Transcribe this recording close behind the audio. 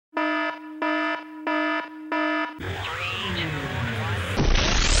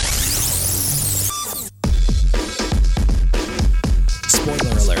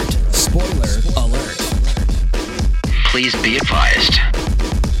Please be advised.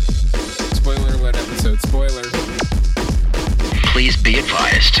 Spoiler alert episode. Spoiler. Please be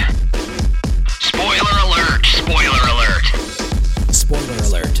advised. Spoiler alert. Spoiler alert. Spoiler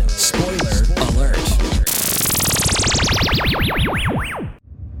alert. Spoiler alert.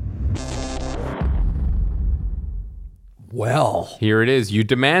 Well, Here it is. You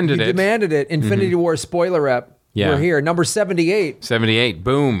demanded you it. demanded it. Infinity War spoiler rep. Yeah. We're here. Number 78, 78.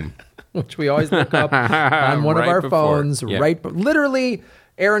 Boom. which we always look up on one of Right our before. phones. Yeah. Literally,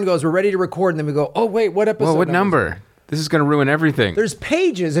 Aaron goes, we're ready to record. And then we go, oh, wait, what episode? Well, what number? This is going to ruin everything. There's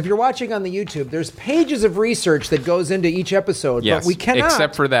pages, if you're watching on the YouTube, there's pages of research that goes into each episode, Yes, but we cannot.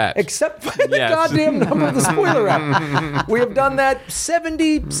 except for that. Except for the Yes. goddamn number of the spoiler app. We have done that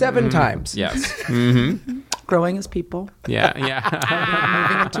 77 times. Yes. Growing as people, Yeah. Yeah.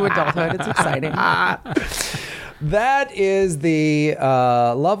 moving into adulthood. It's exciting. That is the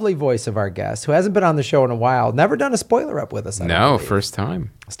lovely voice of our guest, who hasn't been on the show in a while. Never done a spoiler up with us. I don't No, believe. first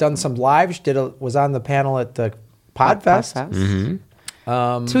time. Has done some lives. Was on the panel at the Podfest.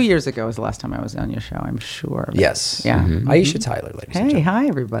 Podfest. 2 years ago was the last time I was on your show, I'm sure. Yes. Yeah. Aisha Tyler, ladies and Hey, gentlemen. hi,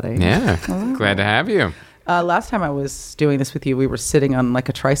 everybody. Yeah. Glad to have you. Last time I was doing this with you, we were sitting on like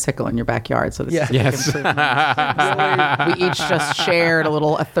a tricycle in your backyard. So this is a big Yes. improvement. We each just shared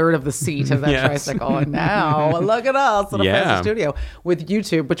a third of the seat of that Yes. tricycle, and now look at us in a Yeah. fancy studio with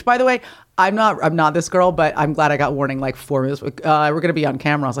YouTube. Which, by the way, I'm not this girl, but I'm glad I got warning like 4 minutes. We're going to be on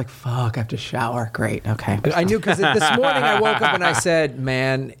camera. I was like, fuck, I have to shower. Great, okay. I knew because this morning I woke up and I said,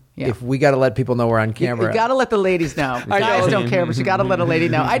 man, if we got to let people know we're on camera. You got to let the ladies know. Guys don't care, but you got to let a lady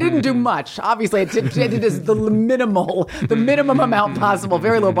know. I didn't do much. Obviously, I did the minimum amount possible,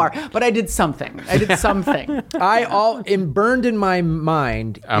 very low bar. But I did something. Burned in my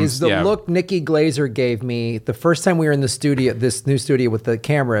mind is the look Nikki Glazer gave me the first time we were in the studio, this new studio with the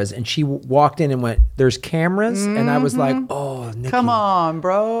cameras, and she walked in and went, "There's cameras," and I was like, "Oh, Nikki, Come on,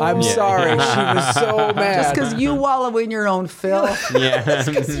 bro. I'm sorry." She was so mad. Just because you wallow in your own filth. Yeah.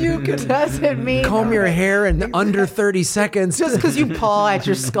 Doesn't mean comb your hair in under 30 seconds. just because you paw at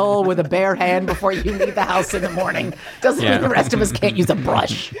your skull with a bare hand before you leave the house in the morning doesn't mean the rest of us can't use a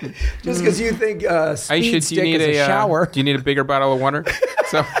brush. Just because you think speed Aisha, stick is a shower. Do you need a bigger bottle of water?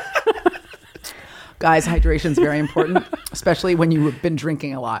 So, Guys, hydration is very important, especially when you've been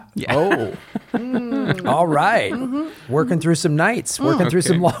drinking a lot. Oh. All right. Working through some nights. Working through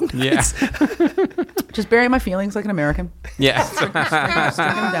some long nights. Just burying my feelings like an American. yeah.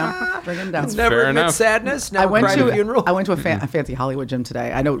 Bring them down. Never Fair admit enough. sadness. Now I went cry at a funeral. to a fancy Hollywood gym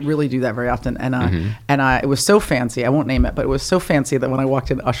today. I don't really do that very often, and it was so fancy. I won't name it, but it was so fancy that when I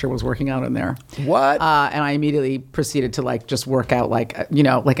walked in, Usher was working out in there. What? And I immediately proceeded to just work out like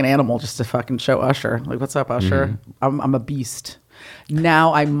an animal just to fucking show Usher. Like, what's up, Usher? I'm a beast.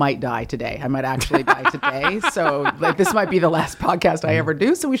 Now I might die today. I might actually die today. So this might be the last podcast I ever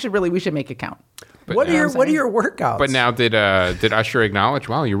do. So we should make it count. What are your workouts? But now, did Usher acknowledge?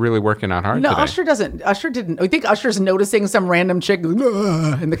 Wow, you're really working out hard No, today. Usher doesn't. Usher didn't. I think Usher's noticing some random chick in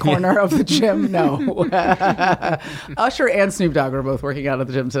the corner of the gym. No. Usher and Snoop Dogg were both working out at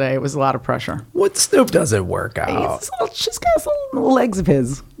the gym today. It was a lot of pressure. What Snoop doesn't work out? He's just got some little legs of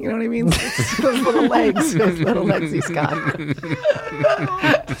his. You know what I mean? Those little legs. Those little legs he's got.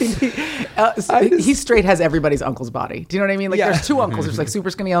 He straight has everybody's uncle's body. Do you know what I mean? Like there's two uncles. There's like super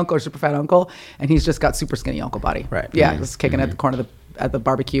skinny uncle or super fat uncle, and he's just got super skinny uncle body. Right. Yeah, just kicking at the corner of the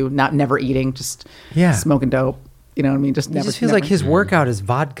barbecue, never eating, just smoking dope. You know what I mean? It just feels like his workout is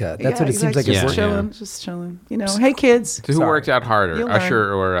vodka. That's what it seems like. Just His workout. chilling. You know, hey kids. So who worked out harder, You'll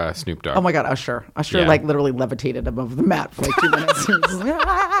Usher or Snoop Dogg? Oh my God, Usher! Usher Yeah. literally levitated above the mat for 2 minutes. He was like,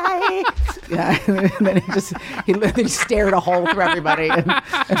 "Hi." Yeah, and then he literally stared a hole through everybody and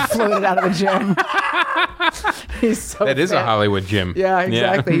floated out of the gym. He's so That is a fat. Hollywood gym. Yeah,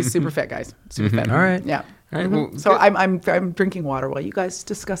 exactly. He's super fit, guys. Super fit. All right. Yeah. All right, well, So good. I'm drinking water while you guys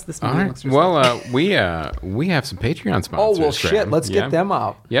discuss this movie. All amongst right. yourselves. Well, we have some Patreon sponsors. Oh, well, shit. Graham. Let's Yeah. get them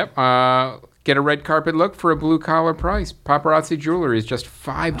out. Yep. Get a red carpet look for a blue collar price. Paparazzi jewelry is just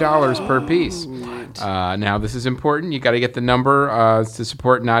 $5 per piece. Now, this is important. You got to get the number to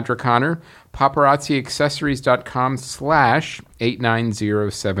support Nadra Connor.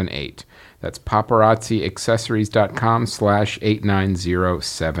 paparazziaccessories.com/89078. That's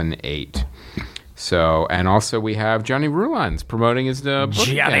paparazziaccessories.com/89078. So, and also we have Johnny Rulans promoting his book.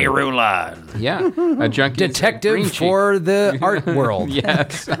 Johnny again. Rulan. Yeah. A junkie Detective for the art world.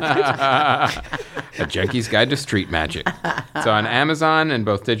 Yes. A Junkie's Guide to Street Magic. It's on Amazon in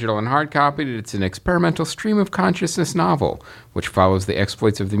both digital and hard copy. It's an experimental stream of consciousness novel, which follows the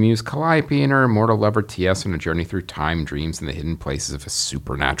exploits of the muse Calliope and her immortal lover T.S. on a journey through time, dreams, and the hidden places of a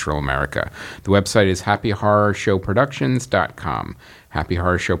supernatural America. The website is happyhorrorshowproductions.com.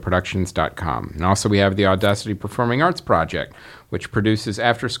 happyhorrorshowproductions.com. And also we have the Audacity Performing Arts Project, which produces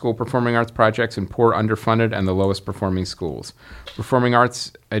after-school performing arts projects in poor, underfunded, and the lowest performing schools. Performing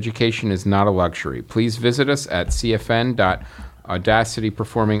arts education is not a luxury. Please visit us at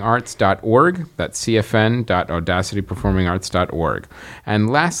cfn.audacityperformingarts.org. That's cfn.audacityperformingarts.org. And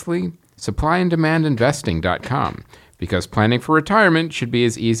lastly, supplyanddemandinvesting.com. Because planning for retirement should be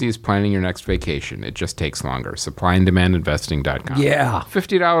as easy as planning your next vacation. It just takes longer. Supplyanddemandinvesting.com. Yeah.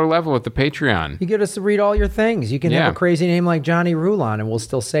 $50 level at the Patreon. You get us to read all your things. You can have a crazy name like Johnny Rulon, and we'll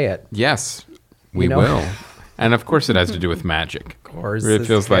still say it. Yes, we will. And of course it has to do with magic. Of course. It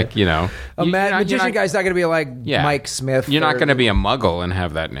feels like, a magician guy's not going to be like Mike Smith. You're not going to be a muggle and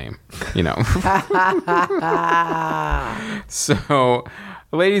have that name, So...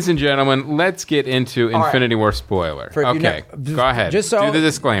 Ladies and gentlemen, let's get into Infinity War spoiler. Okay, go ahead. Do the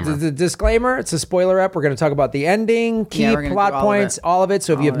disclaimer. The disclaimer, it's a spoiler up. We're going to talk about the ending, key plot points, all of it.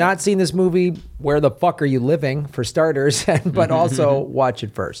 So if you have not seen this movie, where the fuck are you living, for starters? But also watch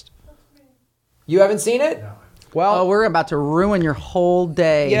it first. You haven't seen it? No. Well, we're about to ruin your whole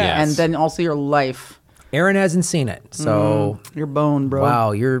day and then also your life. Aaron hasn't seen it, so... You're boned, bro.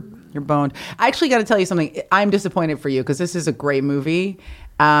 Wow, you're boned. I actually got to tell you something. I'm disappointed for you because this is a great movie.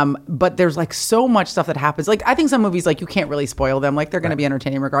 But there's like so much stuff that happens. Like I think some movies, like you can't really spoil them. Like they're going to be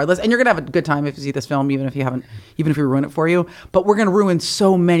entertaining regardless, and you're going to have a good time if you see this film, even if we ruin it for you. But we're going to ruin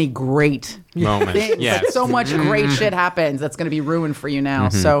so many great moments. Things. Yes. Like so much great shit happens that's going to be ruined for you now.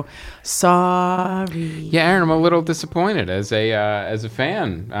 So sorry. Yeah, Aaron, I'm a little disappointed as a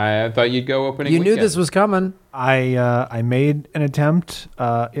fan. I thought you'd go opening. You knew this was coming. I made an attempt.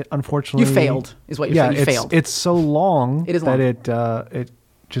 Unfortunately, you failed. Is what you're saying? You failed. It's so long that it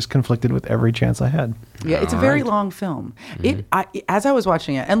just conflicted with every chance I had. Yeah, it's a very long film. As I was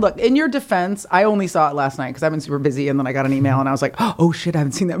watching it, and look, in your defense, I only saw it last night because I've been super busy, and then I got an email, and I was like, oh shit, I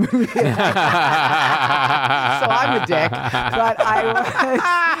haven't seen that movie yet. So I'm a dick. But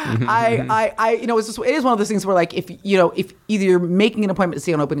it is one of those things where like if either you're making an appointment to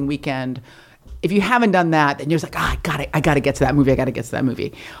see on opening weekend. If you haven't done that, then you're just like, I got to get to that movie. I got to get to that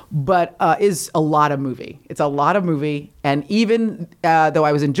movie. But is a lot of movie. It's a lot of movie. And even though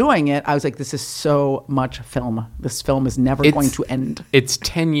I was enjoying it, I was like, this is so much film. This film is never going to end. It's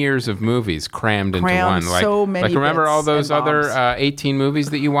 10 years of movies crammed into one. Like, so many like remember all bits those other 18 movies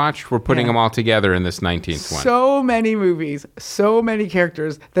that you watched? We're putting them all together in this 19th one. So many movies, so many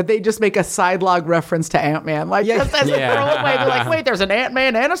characters that they just make a sidelog reference to Ant-Man. Like, just as a throwaway, they're like, wait, there's an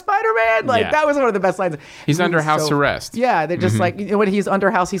Ant-Man and a Spider-Man? Like, that was one of the best lines. He's under house arrest. Yeah, they're just like, when he's under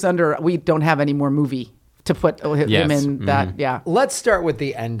house, we don't have any more movie to put him in that. Yeah. Let's start with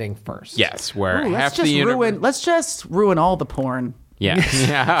the ending first. Yes, where let's just ruin all the porn.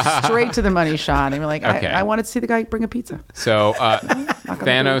 Yeah. Straight to the money shot. And we're like, I wanted to see the guy bring a pizza. So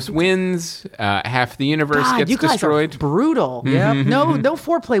Thanos wins. Half the universe gets you guys destroyed. Are brutal. Yeah. No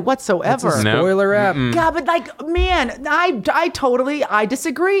foreplay whatsoever. It's a spoiler app. God, but like, man, I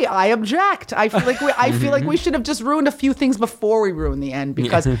disagree. I object. I feel like we should have just ruined a few things before we ruin the end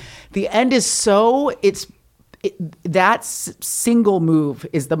because the end is so that single move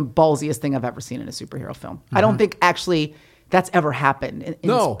is the ballsiest thing I've ever seen in a superhero film. I don't think actually that's ever happened.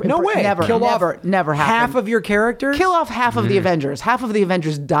 No way. Never happened. Half of your characters? Kill off half of the Avengers. Half of the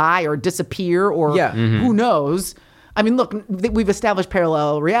Avengers die or disappear or who knows. I mean, look, we've established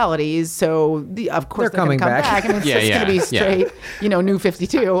parallel realities, so of course they're going to come back. I mean, it's going to be straight, New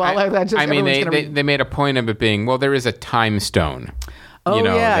 52. They made a point of it being, well, there is a time stone. Oh,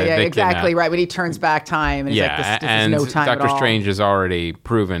 exactly. Right. When he turns back time and he's like, this is no time Doctor at all. Strange has already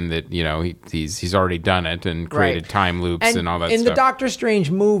proven that, he's already done it and created time loops and all that stuff. In the Doctor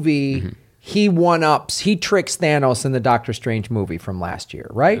Strange movie, he tricks Thanos in the Doctor Strange movie from last year,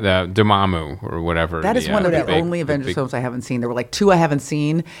 right? The Dormammu or whatever. That is one of the only Avengers films I haven't seen. There were like 2 I haven't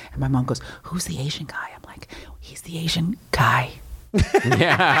seen. And my mom goes, who's the Asian guy? I'm like, he's the Asian guy. That's all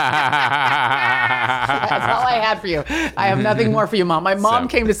I had for you. I have nothing more for you, Mom. My mom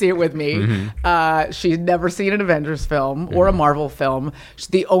came to see it with me. She'd never seen an Avengers film or a Marvel film.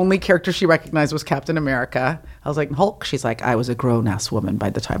 The only character she recognized was Captain America. I was like, Hulk? She's like, I was a grown-ass woman by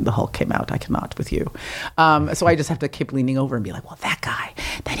the time the Hulk came out. I cannot with you. So I just have to keep leaning over and be like, well, that guy,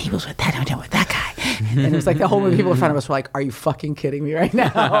 then he was with that guy. And it was like the whole movie, people in front of us were like, are you fucking kidding me right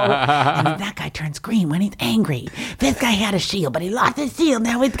now? And then that guy turns green when he's angry. This guy had a shield, but he lost his shield.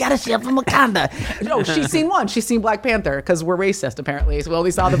 Now he's got a shield from Wakanda. No, she's seen one. She's seen Black Panther because we're racist, apparently. So we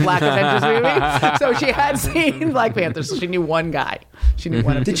only saw the Black Avengers movie. So she had seen Black Panther, so she knew one guy. She knew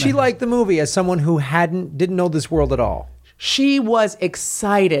one of Did she like the movie as someone who didn't know this world at all? She was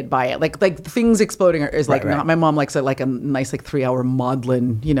excited by it, like things exploding is like Right. my mom likes a nice 3-hour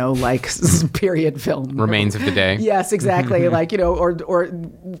maudlin, period film. Remains of the Day. Yes, exactly. Or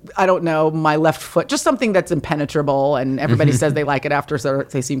I don't know, My Left Foot, just something that's impenetrable, and everybody says they like it after, so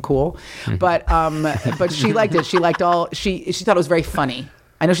they seem cool. But she liked it. She thought it was very funny.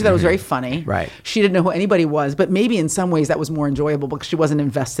 I know she thought it was very funny. Right. She didn't know who anybody was, but maybe in some ways that was more enjoyable because she wasn't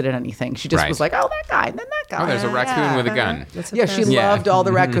invested in anything. She just was like, oh, that guy, then that guy. Oh, there's a raccoon with a gun. Yeah, she loved all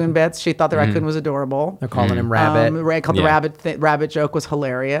the raccoon bits. She thought the raccoon was adorable. They're calling him Rabbit. The rabbit joke was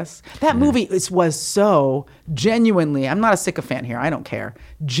hilarious. That movie was so genuinely, I'm not a sycophant here, I don't care,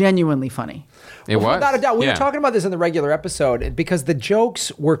 genuinely funny. It was. Without a doubt. We were talking about this in the regular episode because the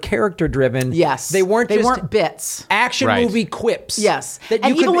jokes were character driven. Yes. They weren't bits. Action movie quips. Yes.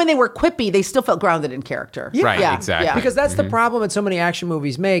 And even when they were quippy, they still felt grounded in character. Yeah. Right, exactly. Yeah. Because that's the problem that so many action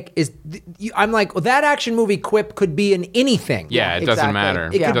movies make is I'm like, well, that action movie quip could be in anything. Yeah, it doesn't matter.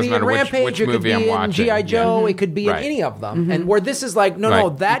 It could doesn't be in matter Rampage, which it could movie be I'm in watching. G.I. Joe, it could be in Right. any of them. And where this is like, no,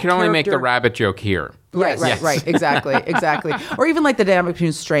 that you can only make the character- rabbit joke here. Right, Yes. right, exactly. Or even like the dynamic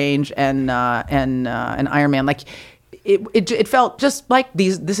between Strange and Iron Man. Like it felt just like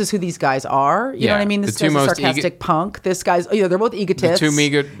this is who these guys are. You know what I mean? This The two guy's a most sarcastic punk. This guy's they're both The egotists. two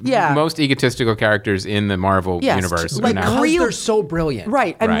most egotistical characters in the Marvel Yes, universe. like now. Because real- they're so brilliant.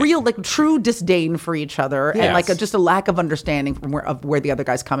 Right, and Right. real like true disdain for each other, and Yes. like just a lack of understanding from where the other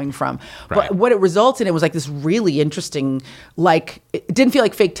guy's coming from. Right. But what it results in, it was like this really interesting, like it didn't feel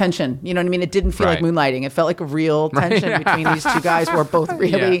like fake tension. You know what I mean? It didn't feel like Right. moonlighting. It felt like a real tension between these two guys who are both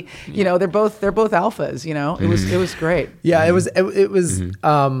really, they're both alphas. You know, it was great. Yeah, it was.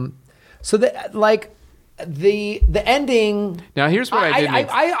 So that like the ending. Now, here's what I didn't.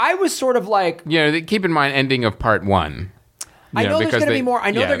 I was sort of like. Keep in mind ending of part one. I know there's because going to be more.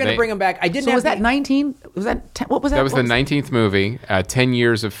 I know they're going to bring him back. I didn't. So have was that the- 19? Was that 10, what was that? That was What the 19th movie. 10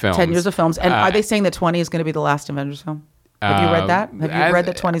 years of films. 10 years of films. And are they saying that 20 is going to be the last Avengers film? Have you read that? Have you read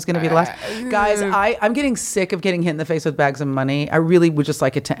that 20 is going to be the last? Guys, I'm getting sick of getting hit in the face with bags of money. I really would just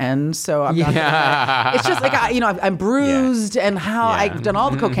like it to end. So I'm not gonna, it's just like, I'm bruised and I've done all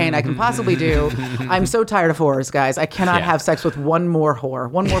the cocaine I can possibly do. I'm so tired of whores, guys. I cannot have sex with one more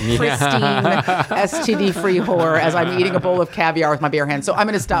whore, one more pristine, STD-free whore as I'm eating a bowl of caviar with my bare hands. So I'm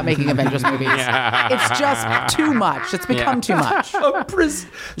going to stop making Avengers movies. It's just too much. It's become too much.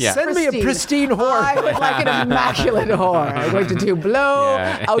 Send me a pristine whore. I would like an immaculate whore. I'm going to blow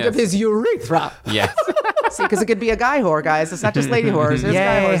out of his urethra. Yes. See, because it could be a guy whore, guys. It's not just lady whores. There's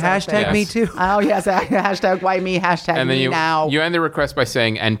guy Yay! whores out there. Hashtag me too. Oh yes, hashtag why me, hashtag And then me you now. end the request by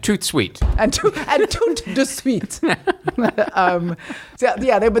saying, and toot sweet. and tout de suite.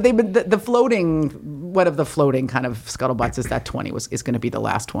 The floating, one of the floating kind of scuttlebutts is that 20 is going to be the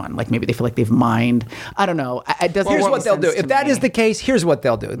last one. Like maybe they feel like they've mined. I don't know. It doesn't. Here's make what they'll sense do. to If that me. is the case, here's what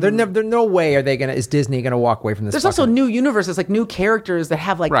they'll do. There's no way is Disney going to walk away from this. There's also new universes, like new characters that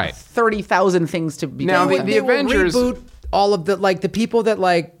have like Right. 30,000 things to be Now, done. the Avengers- will reboot all of the people that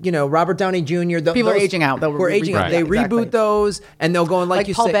Robert Downey Jr. People are aging out. They'll We're aging out. Right. They Exactly. reboot those, and they'll go and like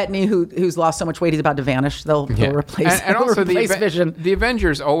you Paul say. Bettany, who's lost so much weight, he's about to vanish. They'll replace. And also replace the Vision. The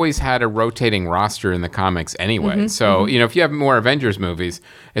Avengers always had a rotating roster in the comics anyway. Mm-hmm. So if you have more Avengers movies,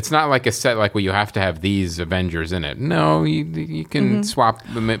 it's not like a set like you have to have these Avengers in it. No, you can swap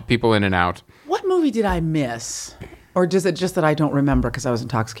the people in and out. What movie did I miss? Or is it just that I don't remember because I was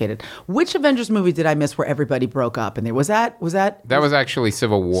intoxicated? Which Avengers movie did I miss where everybody broke up? And there was that. That was actually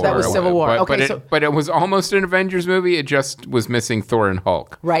Civil War. That was Civil War. Okay, but it was almost an Avengers movie. It just was missing Thor and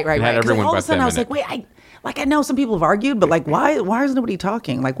Hulk. Right. It had 'Cause everyone all of a but sudden them I was in like, it. wait, I know some people have argued, but like, why is nobody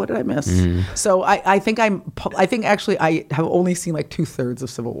talking? Like, what did I miss? So I think actually I have only seen like 2/3 of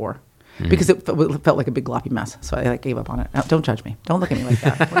Civil War. Because it felt like a big gloppy mess, so I gave up on it. Now, don't judge me. Don't look at me like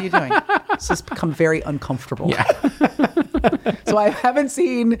that. What are you doing? It's just become very uncomfortable. Yeah. So I haven't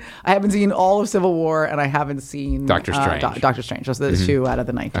seen all of Civil War, and I haven't seen Doctor Strange. Doctor Strange. Those are the two out of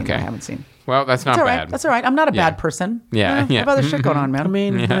the 19 Okay. I haven't seen. Well, that's not That's all bad. right. That's all right. I'm not a Yeah. bad person. Yeah, I have other shit going on, man. I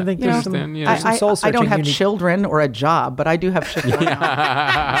mean, I think You know, there's some, understand, yeah. there's some soul I searching. don't have you need- children or a job, but I do have shit going on.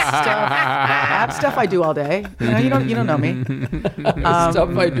 stuff I do all day. You don't know me.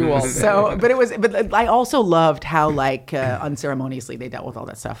 stuff I do all day. So, but I also loved how unceremoniously they dealt with all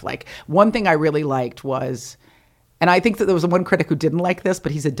that stuff. Like one thing I really liked was and I think that there was one critic who didn't like this,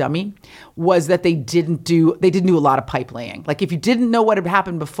 but he's a dummy, was that they didn't do a lot of pipe laying. Like if you didn't know what had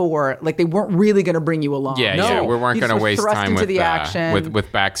happened before, like they weren't really going to bring you along. Yeah, we weren't going to waste time with the action,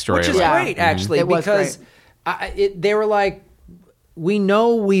 with backstory. Which is great, actually, it was because great. they were like, we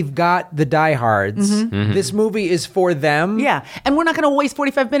know we've got the diehards. This movie is for them. Yeah, and we're not going to waste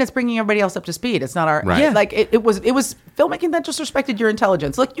 45 minutes bringing everybody else up to speed. It's not our like it was filmmaking that just respected your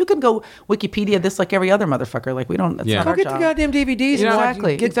intelligence. Look, you can go Wikipedia this like every other motherfucker. Like we don't. That's not Go our get job. the goddamn DVDs.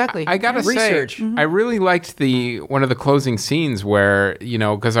 And Exactly. I gotta research. say, I really liked one of the closing scenes where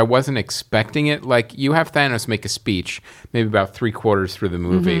because I wasn't expecting it. Like you have Thanos make a speech, maybe about 3/4 through the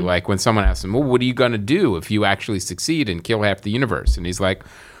movie. Like when someone asks him, "Well, what are you gonna do if you actually succeed and kill half the universe?" And he's like,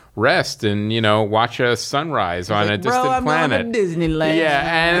 rest and watch a sunrise on a distant I'm planet. going to Disneyland. Yeah,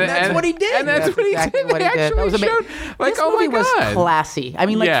 and that's what he did. And that's what he exactly did. what he did. That was amazing. Like, this oh movie my was god, classy. I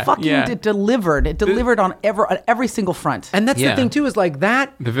mean, like it delivered. It delivered on every single front. And that's the thing too, is like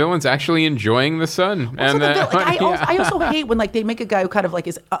that. The villain's actually enjoying the sun. I also hate when like they make a guy who kind of like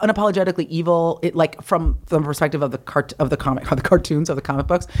is unapologetically evil. It like from the perspective of the cartoons of the comic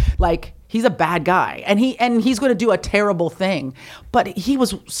books. Like he's a bad guy, and he's going to do a terrible thing. But he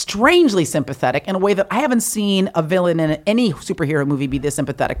was strangely sympathetic in a way that I haven't seen a villain in any superhero movie be this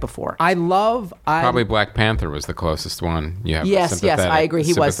sympathetic before. Probably Black Panther was the closest one. Yes, I agree.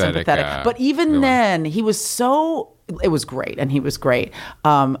 He was sympathetic, but even villain. Then he was so. It was great, and he was great.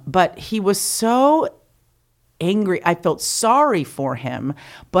 But he was so angry. I felt sorry for him,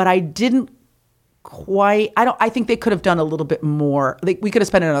 but I didn't quite. I think they could have done a little bit more. Like we could have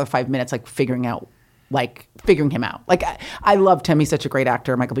spent another 5 minutes figuring him out. Like I loved him. He's such a great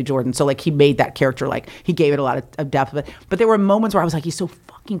actor, Michael B. Jordan. So like he made that character, like he gave it a lot of depth. But there were moments where I was like, he's so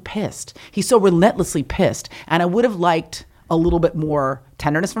fucking pissed. He's so relentlessly pissed. And I would have liked a little bit more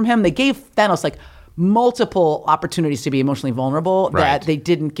tenderness from him. They gave Thanos like multiple opportunities to be emotionally vulnerable that they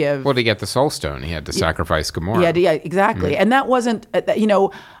didn't give. Well, to get the Soul Stone, he had to sacrifice Gamora. Yeah, exactly. And that wasn't, that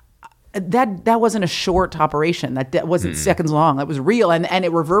wasn't a short operation. That wasn't seconds long. That was real, and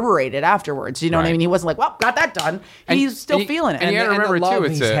it reverberated afterwards. You know what I mean? He wasn't like, well, got that done. He's still feeling it. And you got to remember the love too,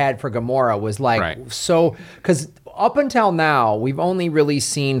 he's had for Gamora was like so, because up until now we've only really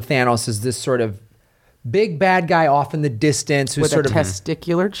seen Thanos as this sort of big bad guy off in the distance who's with sort a of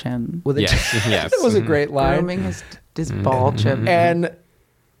testicular chin. With a yes. That was a great line. Grooming his ball chin.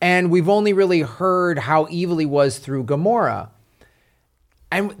 And we've only really heard how evil he was through Gamora.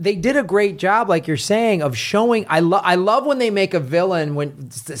 And they did a great job, like you're saying, of showing. I love when they make a villain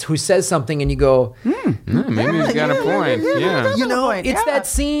who says something, and you go, maybe he's got a point. Yeah, it's that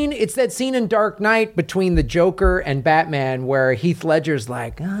scene. It's that scene in Dark Knight between the Joker and Batman, where Heath Ledger's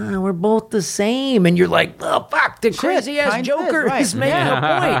like, "We're both the same," and you're like, "Oh fuck, the crazy ass Joker is making a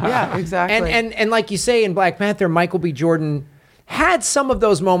point." Yeah, exactly. And like you say in Black Panther, Michael B. Jordan had some of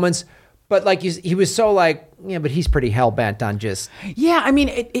those moments. But like he was so like, but he's pretty hell-bent on just... Yeah, I mean,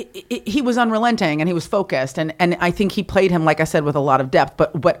 he was unrelenting and he was focused. And I think he played him, like I said, with a lot of depth.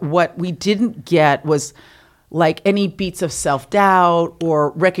 But what we didn't get was like any beats of self-doubt or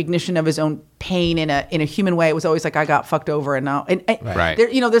recognition of his own pain in a human way. It was always like, I got fucked over and now... And right.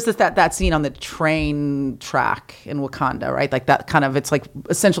 There, there's that scene on the train track in Wakanda, right? Like that kind of, it's like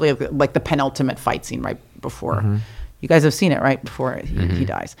essentially like the penultimate fight scene right before... Mm-hmm. You guys have seen it, right? Before he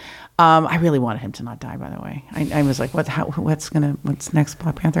dies. I really wanted him to not die, by the way. I was like, what's next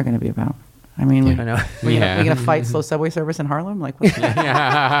Black Panther going to be about? I mean, I know. We're going to fight slow subway service in Harlem? Like, what's but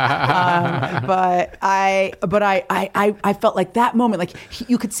I felt like that moment, like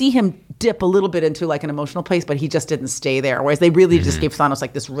you could see him dip a little bit into like an emotional place, but he just didn't stay there. Whereas they really just gave Thanos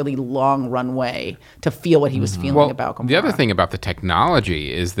like this really long runway to feel what he was feeling about Gamora. The other thing about the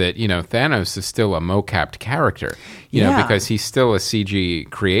technology is that, Thanos is still a mocapped character, because he's still a CG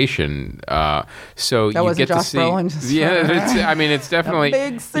creation. So that you get Josh to see. Brolin It's definitely a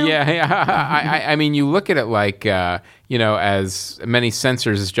big suit. I mean, you look at it like, as many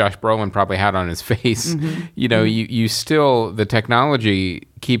sensors as Josh Brolin probably had on his face, you still, the technology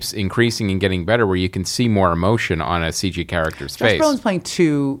keeps increasing and getting better where you can see more emotion on a CG character's face. Josh Brolin's playing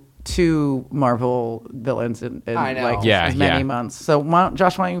two Marvel villains in like many months. So why don't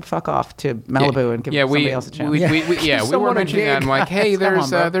you fuck off to Malibu and give somebody else a chance? We were mentioning that. I'm like, hey,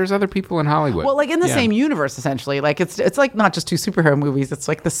 there's other people in Hollywood. Well, like in the same universe, essentially. Like it's like not just two superhero movies. It's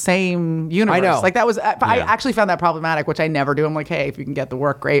like the same universe. I know. Like that was. I actually found that problematic, which I never do. I'm like, hey, if you can get the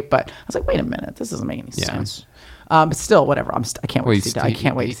work, great. But I was like, wait a minute, this doesn't make any sense. But still, whatever. I can't wait to see. I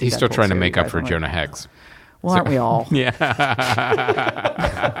can't wait to see. He's still Deadpool trying to 2, make up for like, Jonah Hex. Well, aren't we all? Yeah.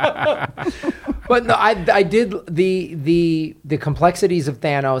 But no, I did the complexities of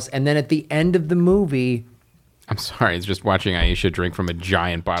Thanos, and then at the end of the movie, I'm sorry. It's just watching Aisha drink from a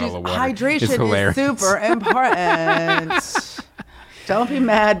giant bottle of water. Hydration It's hilarious. is super important. Don't be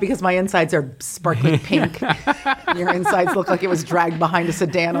mad because my insides are sparkling pink. Your insides look like it was dragged behind a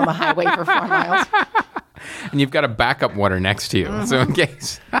sedan on the highway for 4 miles. And you've got a backup water next to you, so in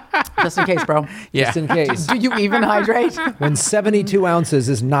case. Just in case, bro. Yeah. Just in case. Do you even hydrate? When 72 ounces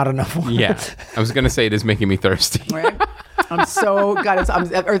is not enough water. Yeah. I was going to say it is making me thirsty. Right? I'm so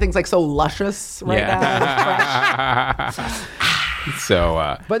everything's like so luscious right now.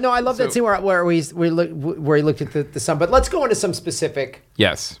 So, But no, I love that scene where he looked at the sun. But let's go into some specific.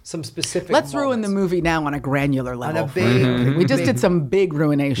 yes. Let's ruin the movie now on a granular level. On a big, We just did some big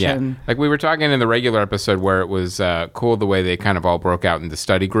ruination. Yeah. Like we were talking in the regular episode where it was cool the way they kind of all broke out into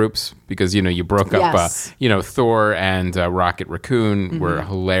study groups because, you broke up, Yes. Thor and Rocket Raccoon were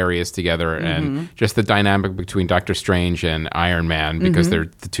hilarious together. And just the dynamic between Doctor Strange and Iron Man because they're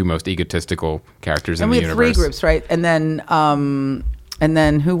the two most egotistical characters in the universe. And we have 3 groups, right? And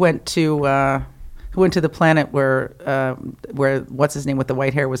then who went to the planet where what's his name with the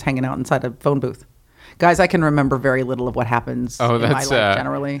white hair was hanging out inside a phone booth? Guys, I can remember very little of what happens in my life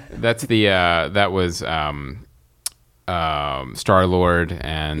generally. That's that was Star-Lord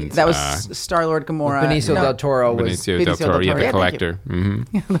and That was Star-Lord, Gamora. Benicio del Toro was. Benicio del Toro, yeah, the Yeah, collector.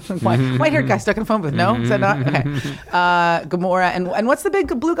 White-haired guy stuck in a phone booth. No, is that not? Okay. Gamora and what's the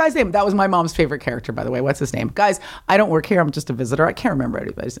big blue guy's name? That was my mom's favorite character, by the way. What's his name? Guys, I don't work here. I'm just a visitor. I can't remember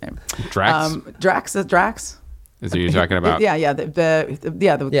anybody's name. Drax? Drax. Is that what you're talking about? Yeah. The guy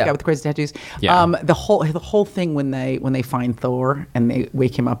with the crazy tattoos. Yeah. The whole thing when they find Thor and they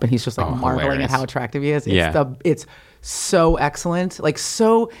wake him up and he's just like marveling hilarious. at how attractive he is. Yeah. It's so excellent. Like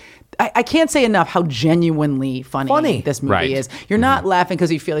so. I can't say enough how genuinely funny this movie Right. is. You're not laughing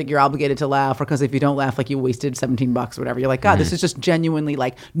because you feel like you're obligated to laugh, or because if you don't laugh, like you wasted $17 or whatever. You're like, God, this is just genuinely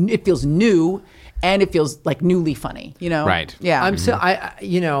like it feels new, and it feels like newly funny. Right. Yeah. I'm so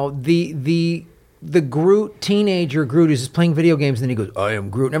the Groot, teenager Groot, is just playing video games, and then he goes, "I am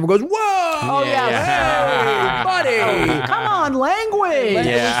Groot," and everyone goes, "Whoa, Oh yeah, hey, buddy!" Come on, language.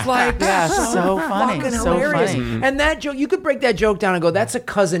 Yeah. It's like Yeah, so funny, fucking so hilarious. funny. And that joke, you could break that joke down and go, "That's a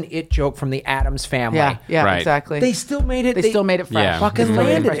cousin It joke from the Addams Family." Yeah, Right. exactly. They still made it. They still made it fresh. Yeah. Fucking Still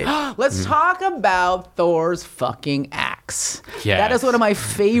made landed fresh. it. Let's talk about Thor's fucking axe. Yes. That is one of my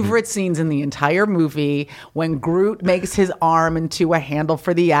favorite scenes in the entire movie, when Groot makes his arm into a handle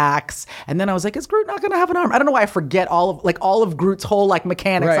for the axe. And then I was like, is Groot not going to have an arm? I don't know why I forget all of Groot's whole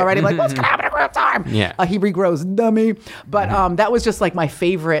mechanics Right. already. Like, what's going to happen to Groot's arm? Yeah. He regrows, dummy. But that was just like my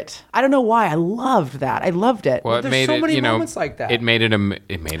favorite. I don't know why. I loved that. I loved it. Well, it there's made so it, many moments like that. It made it an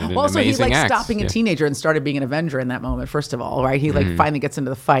Also, he amazing act. stopping a teenager and started being an Avenger in that moment. First of all, right? He finally gets into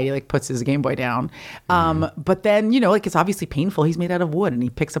the fight. He puts his Game Boy down. But then it's obviously painful. He's made out of wood, and he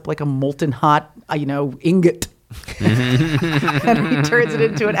picks up a molten hot ingot. And he turns it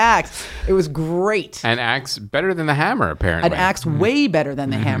into an axe. It was great. An axe better than the hammer, apparently. An axe way better than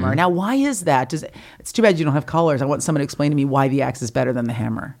the hammer. Now, why is that? It's too bad you don't have colors. I want someone to explain to me why the axe is better than the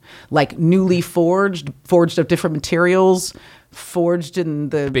hammer. Like newly forged of different materials, forged in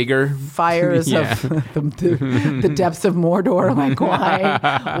the Bigger. fires Yeah. of the depths of Mordor. Like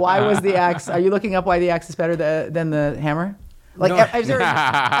why was the axe? Are you looking up why the axe is better than the hammer? Like, No. is there a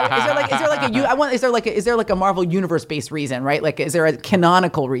Marvel universe based reason, right? Like, is there a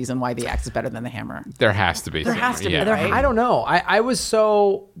canonical reason why the axe is better than the hammer? There has to be. There has to be, yeah. right? I don't know. I was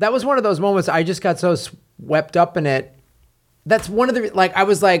so, that was one of those moments I just got so swept up in it. That's one of the,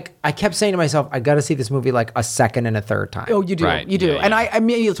 I kept saying to myself, I got to see this movie a second and a third time. Oh, you do. Right. You do. Yeah, And yeah. I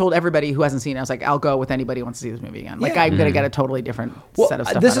immediately told everybody who hasn't seen it, I was like, I'll go with anybody who wants to see this movie again. Like, Yeah. I'm going to get a totally different set of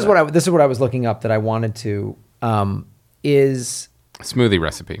stuff. This is what I was looking up that I wanted to, is Smoothie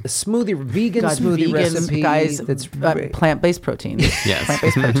recipe. a vegan smoothie recipe. Guys, that's plant-based proteins. Yes.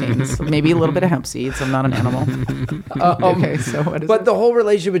 Plant-based proteins. Maybe a little bit of hemp seeds. I'm not an animal. Okay, so what is But it? the whole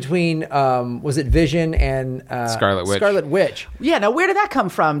relationship between was it Vision and Scarlet Witch. Scarlet Witch. Yeah, now where did that come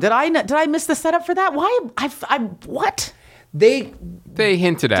from? Did I miss the setup for that? Why? What? They They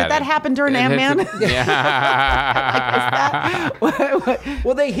hinted at it. Did that happen during It Ant-Man? hinted- Yeah.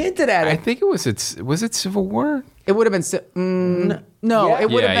 well, they hinted at I it. think it was it Civil War? It would have been... no, Yeah. it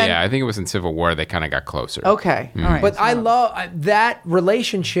would have been... Yeah. I think it was in Civil War. They kind of got closer. Okay, all right. But I love that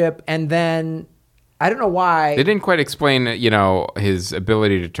relationship, and then I don't know why. They didn't quite explain, his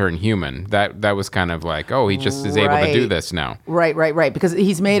ability to turn human. That was kind of like, he just is able to do this now. Right. Because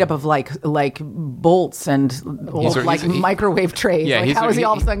he's made up of like bolts and microwave trays. Yeah, how has he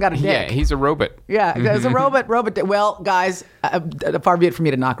all of a sudden got a dick? Yeah, he's a robot. Yeah, it's a robot. Well, guys, far be it for me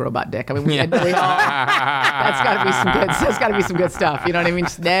to knock robot dick. I mean, we all, that's got to be some good. That's got to be some good stuff. You know what I mean?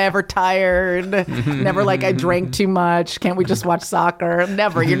 Just never tired. Never like I drank too much. Can't we just watch soccer?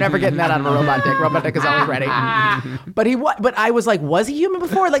 Never. You're never getting that out of a robot dick. Robot dick is always ready. But I was like, was he human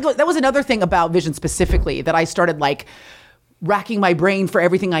before? Like that was another thing about Vision specifically that I started like racking my brain for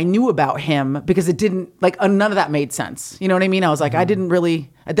everything I knew about him because it didn't like none of that made sense. You know what I mean? I was like, I didn't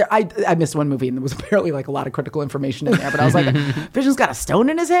really. I missed one movie and there was apparently like a lot of critical information in there. But I was like, Vision's got a stone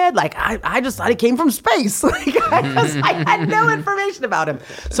in his head. Like I just thought he came from space. Like I had no information about him.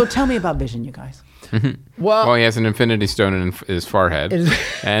 So tell me about Vision, you guys. Well, he has an infinity stone in his forehead,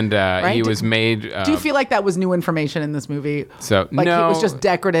 and right? He was made. Do you feel like that was new information in this movie? So like no, it was just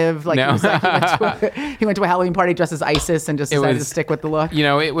decorative. Like, no. he went to a Halloween party dressed as Isis and just decided to stick with the look.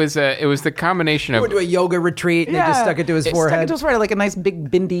 It was the combination of. He went to a yoga retreat and they just stuck it to his forehead. Stuck it to his forehead like a nice big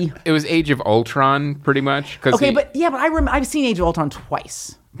bindi. It was Age of Ultron, pretty much. Okay, but I've seen Age of Ultron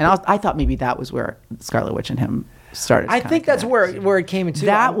twice, and I thought maybe that was where Scarlet Witch and him started. I think that's where it came into.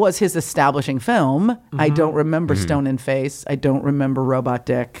 That was his establishing film. I don't remember Stone in Face. I don't remember Robot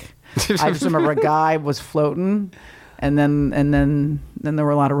Dick. I just remember a guy was floating, and then there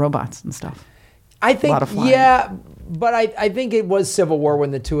were a lot of robots and stuff. I think, but I think it was Civil War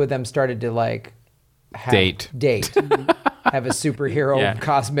when the two of them started to like date. Have a superhero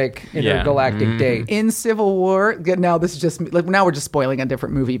cosmic intergalactic date. In Civil War, now this is just like now we're just spoiling a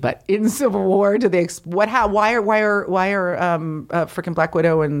different movie, but in Civil War, do they why are freaking Black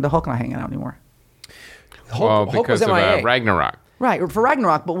Widow and the Hulk not hanging out anymore? Hulk because of Ragnarok. Right, for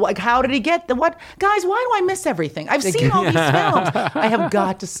Ragnarok, but like, how did he get the what? Guys, why do I miss everything? I've seen all these films. I have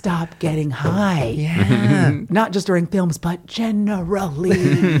got to stop getting high. Yeah. Not just during films, but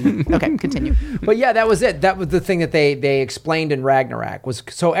generally. Okay, continue. But yeah, that was it. That was the thing that they explained in Ragnarok. Was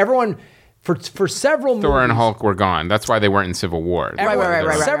so everyone for several movies. Thor and Hulk were gone. That's why they weren't in Civil War.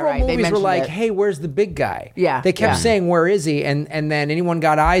 Right. Several movies were like, it. hey, where's the big guy? Yeah. They kept saying, where is he? And then anyone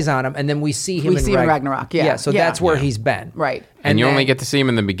got eyes on him, and then we see him in Ragnarok. Yeah. So that's where he's been. Right. And you only get to see him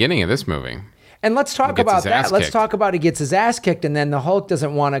in the beginning of this movie. And let's talk about that. Let's talk about he gets his ass kicked, and then the Hulk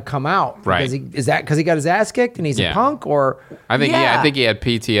doesn't want to come out. Right. Is that because he got his ass kicked and he's a punk, or? I think he had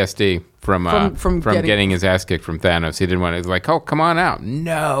PTSD from getting his ass kicked from Thanos. He didn't want to. He was like, "Oh, come on out!"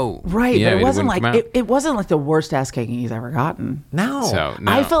 No, right? But it wasn't like it wasn't like the worst ass kicking he's ever gotten. No.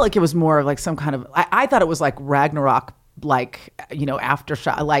 I felt like it was more of like some kind of. I thought it was like Ragnarok. Like,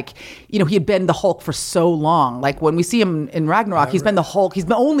 aftershock, like, he had been the Hulk for so long. Like when we see him in Ragnarok, he's been the Hulk. He's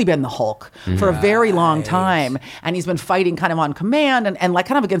only been the Hulk for a very long time. And he's been fighting kind of on command and like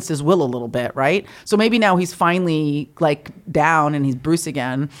kind of against his will a little bit, right? So maybe now he's finally like down and he's Bruce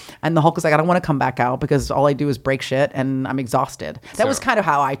again. And the Hulk is like, I don't want to come back out because all I do is break shit and I'm exhausted. That was kind of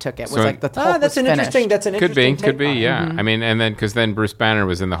how I took it. Was like the Hulk that's an interesting. That's an interesting. Could be, yeah. I mean, and then because then Bruce Banner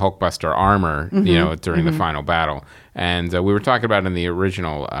was in the Hulkbuster armor, during the final battle. And we were talking about in the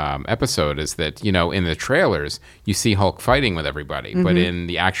original episode is that, in the trailers, you see Hulk fighting with everybody. But in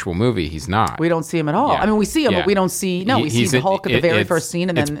the actual movie, he's not. We don't see him at all. Yeah. I mean, we see him, but we don't see... No, we see the Hulk at the very first scene,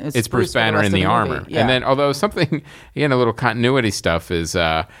 and then it's Bruce Banner in the armor. Yeah. And then, although something, a little continuity stuff is,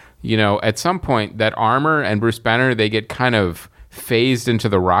 at some point, that armor and Bruce Banner, they get kind of phased into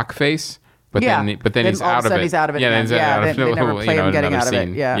the Rock face. But then he's out of it. He's out of it. Yeah, they never play him getting out of it.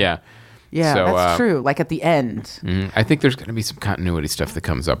 Yeah. Yeah, so, that's true. Like at the end. I think there's going to be some continuity stuff that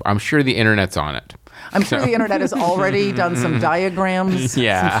comes up. I'm sure the internet's on it. I'm sure the internet has already done some diagrams, some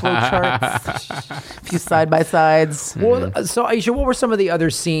flowcharts, a few side-by-sides. Well, so Aisha, what were some of the other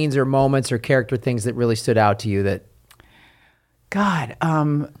scenes or moments or character things that really stood out to you that... God,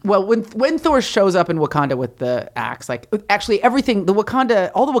 well, when Thor shows up in Wakanda with the axe, like actually everything, all the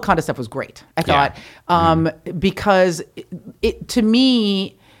Wakanda stuff was great. I thought, because it to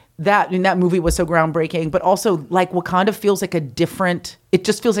me, that movie was so groundbreaking, but also like Wakanda feels like it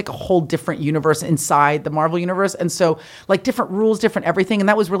just feels like a whole different universe inside the Marvel universe. And so like different rules, different everything. And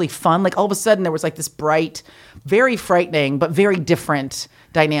that was really fun. Like all of a sudden there was like this bright, very frightening, but very different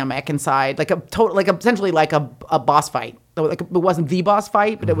dynamic inside, like essentially like a boss fight. Like it wasn't the boss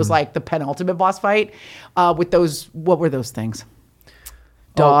fight, but it was like the penultimate boss fight with those, what were those things?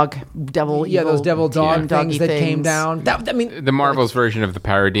 Devil, evil, those devil dog things that came down. The Marvel's version of the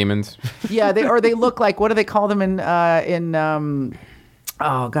parademons. Yeah, they look like, what do they call them in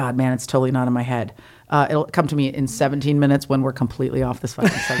oh God, man, it's totally not in my head. It'll come to me in 17 minutes when we're completely off this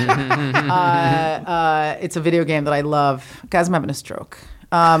fucking subject. It's a video game that I love. Guys, I'm having a stroke.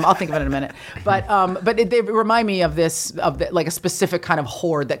 I'll think of it in a minute. But they remind me of like a specific kind of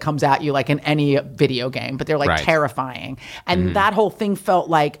horde that comes at you like in any video game, but they're like terrifying. And that whole thing felt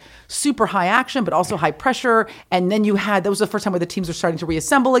like super high action, but also high pressure. And then that was the first time where the teams were starting to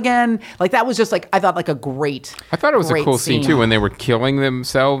reassemble again. Like that was just like, I thought like a great I thought it was a cool scene too when they were killing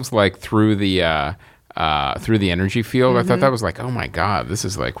themselves like through the energy field. I thought that was like, oh my God, this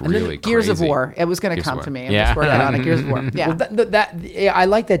is like really Gears crazy. of War. It was going to come to me. I'm Yeah. just working on it. Gears of War. Yeah. Well, I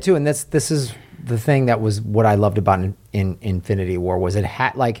like that too, and this is the thing that was what I loved about in Infinity War was it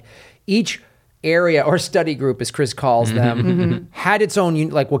had like each area or study group, as Chris calls them, had its own.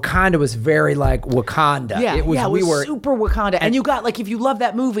 Like Wakanda was very like Wakanda. Yeah, it was. We were super Wakanda, and you got like if you love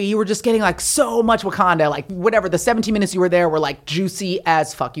that movie, you were just getting like so much Wakanda. Like whatever the 17 minutes you were there were like juicy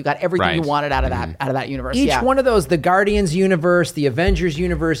as fuck. You got everything you wanted out of that universe. Each one of those, the Guardians universe, the Avengers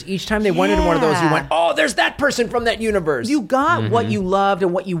universe. Each time they went into one of those, you went, oh, there's that person from that universe. You got what you loved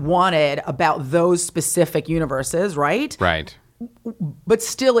and what you wanted about those specific universes, right? Right. But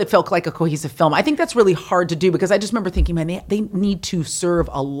still, it felt like a cohesive film. I think that's really hard to do because I just remember thinking, man, they need to serve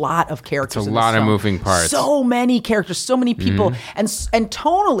a lot of characters. It's a lot of moving parts. So many characters, so many people, and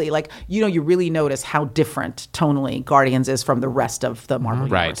tonally, like you really notice how different tonally Guardians is from the rest of the Marvel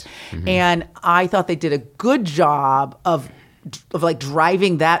universe. And I thought they did a good job of like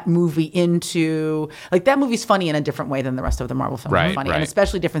driving that movie into like that movie's funny in a different way than the rest of the Marvel films are funny, and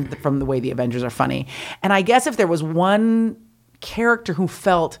especially different from the way the Avengers are funny. And I guess if there was one character who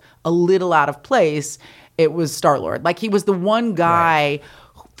felt a little out of place, it was Star-Lord. Like he was the one guy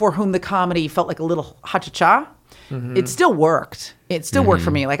for whom the comedy felt like a little ha-cha-cha. It still worked. It still worked for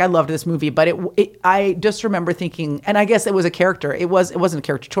me. Like I loved this movie, but I just remember thinking, and I guess it was a character. It wasn't a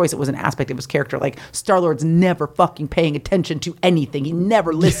character choice. It was an aspect. It was character. Like Star-Lord's never fucking paying attention to anything. He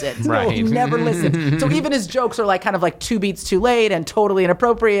never listens. He never listens. So even his jokes are like kind of like 2 beats too late and totally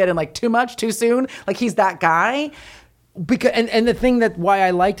inappropriate and like too much too soon. Like he's that guy. Because and the thing that why I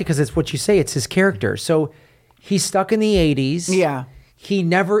liked it because it's what you say, it's his character. So he's stuck in the 80s. Yeah. He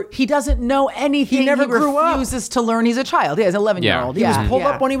doesn't know anything. He never grew up. He refuses to learn. He's a child. Yeah, he's an 11-year-old. He was pulled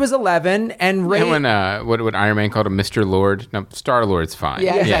up when he was 11 and when what Iron Man called him Mr. Lord. No, Star-Lord's fine.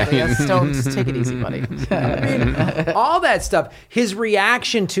 Yeah, exactly. Just take it easy, buddy. All that stuff. His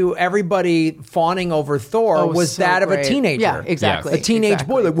reaction to everybody fawning over Thor was so that of a teenager. Yeah, exactly. A teenage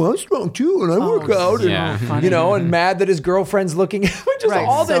boy like, well, I'm strong too, and I work out, and and mad that his girlfriend's looking. Just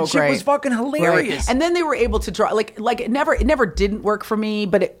all that shit was fucking hilarious. Right. And then they were able to draw like it never didn't work for me,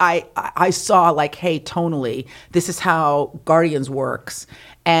 but I saw like, hey, tonally, this is how Guardians works,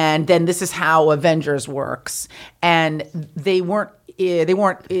 and then this is how Avengers works, and they weren't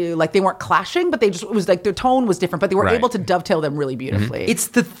clashing, but it was like their tone was different, but they were able to dovetail them really beautifully. It's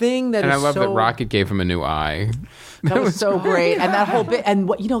the thing that and I love that Rocket gave him a new eye. That was so great, and that whole bit,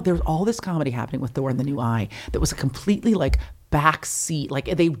 and there's all this comedy happening with Thor and the new eye that was a completely like backseat. Like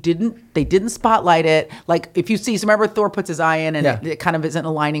they didn't spotlight it. Like if you see, so remember Thor puts his eye in and it kind of isn't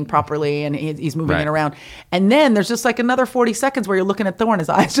aligning properly and he's moving it around. And then there's just like another 40 seconds where you're looking at Thor and his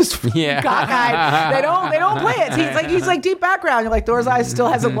eyes just cockeyed. They don't play it. He's like deep background. You're like Thor's eyes still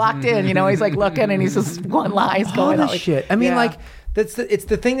hasn't locked in. He's like looking and he's just one line's going on. Shit. I mean, like it's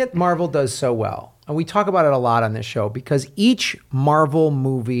the thing that Marvel does so well. And we talk about it a lot on this show because each Marvel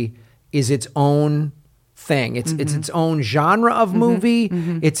movie is its own thing. It's its own genre of movie.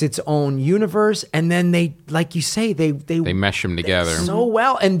 It's its own universe, and then they, like you say, they mesh them together so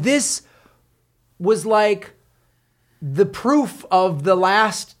well. And this was like the proof of the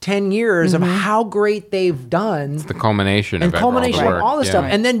last 10 years of how great they've done. It's the culmination of all the stuff.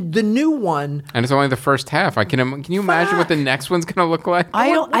 And then the new one, and it's only the first half. Can you imagine what the next one's going to look like?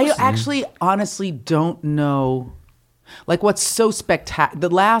 I actually honestly don't know. Like what's so spectacular,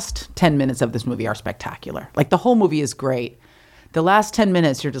 the last 10 minutes of this movie are spectacular. Like the whole movie is great. The last 10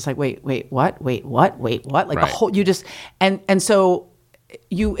 minutes, you're just like, wait, what? Like the whole, you just, and so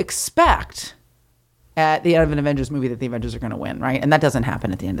you expect at the end of an Avengers movie that the Avengers are going to win, right? And that doesn't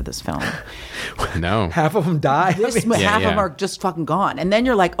happen at the end of this film. No. Half of them die. Half of them are just fucking gone. And then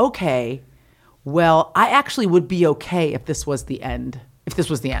you're like, okay, well, I actually would be okay if this was the end.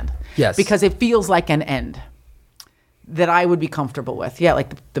 Yes. Because it feels like an end that I would be comfortable with. Yeah,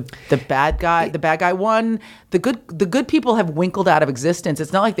 like the bad guy won. The good people have winkled out of existence.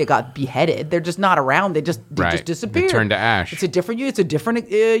 It's not like they got beheaded. They're just not around. They just disappeared. They turned to ash. It's a different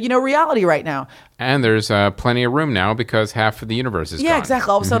reality right now. And there's plenty of room now because half of the universe is gone. Yeah,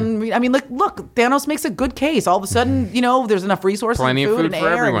 exactly. All of a sudden, I mean, look, Thanos makes a good case. All of a sudden, there's enough resources, plenty and of food and for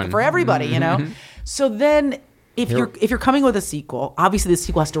air everyone. for everybody. So then, if you're coming with a sequel, obviously the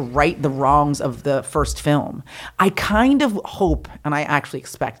sequel has to right the wrongs of the first film. I kind of hope, and I actually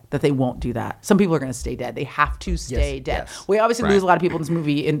expect that they won't do that. Some people are going to stay dead. They have to stay dead. Yes. We obviously lose a lot of people in this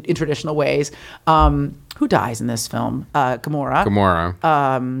movie in traditional ways. Who dies in this film?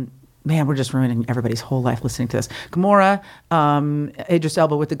 Gamora. Man, we're just ruining everybody's whole life listening to this. Gamora, Idris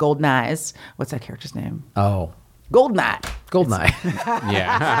Elba with the golden eyes. What's that character's name? Oh. Goldeneye.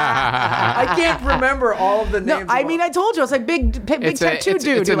 Yeah. I can't remember all of the No, names. I mean, I told you, I was like big tattoo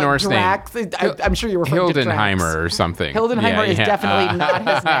dude. It's a You're Norse like, Drax. name. I'm sure you were referring to Drax. Hildenheimer or something. Hildenheimer is definitely not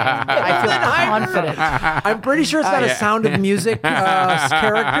his name. I feel confident. I'm pretty sure it's not a Sound of Music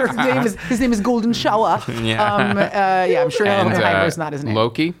character. His name is Golden Shower. Yeah. I'm sure Hildenheimer is not his name.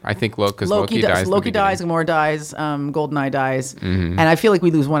 Loki, I think Loki dies. Loki dies. Gamora dies. Goldeneye dies. Mm-hmm. And I feel like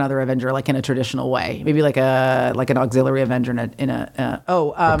we lose one other Avenger, like in a traditional way, maybe like an auxiliary Avenger in a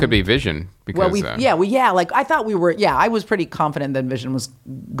It could be Vision. Because, like I thought we were. Yeah, I was pretty confident that Vision was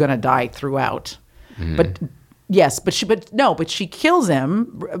gonna die throughout. Mm-hmm. But yes, but she kills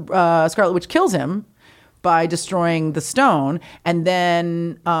him. Scarlet Witch kills him by destroying the stone, and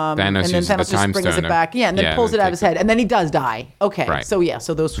then Thanos just time brings stone it back. Yeah, and then pulls it out of his head, and then he does die. Okay, Right. so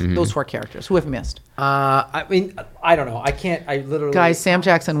those four characters. Who have we missed? I mean, I don't know. I can't. I literally. Guys, Sam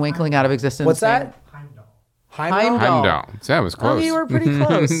Jackson winkling out of existence. What's that? Heimdall. Heimdall. So that was close. Oh, you were pretty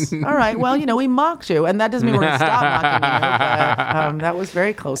close. All right. Well, we mocked you, and that doesn't mean we're going to stop mocking you. But, that was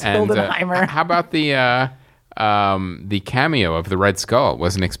very close. And, Hildenheimer. how about the cameo of the Red Skull?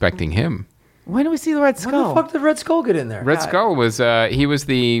 Wasn't expecting him. When do we see the Red When Skull? the fuck did Red Skull get in there? Red Skull was he was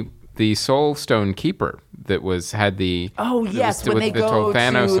the Soul Stone Keeper that had the when they go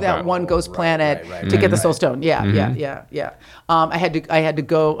to that one ghost planet to get the Soul Stone. Yeah. I had to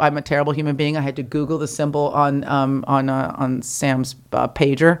go. I'm a terrible human being. I had to Google the symbol on Sam's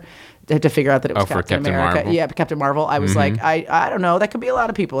pager to figure out that it was Captain America. Marvel. Yeah, Captain Marvel. I was like, I don't know. That could be a lot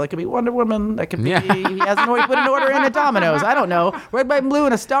of people. That could be Wonder Woman. That could be he hasn't always put an order in at Domino's. I don't know. Red, white, and blue,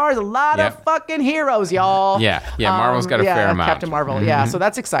 and a star is a lot of fucking heroes, y'all. Yeah. Marvel's got a fair amount. Captain Marvel. Yeah, so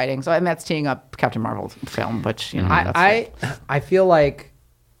that's exciting. So and that's teeing up Captain Marvel film, which I feel like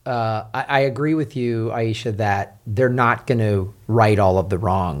I agree with you, Aisha, that they're not going to right all of the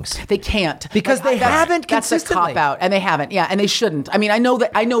wrongs. They can't because they haven't consistently. That's a cop out, and they haven't. Yeah, and they shouldn't. I mean, I know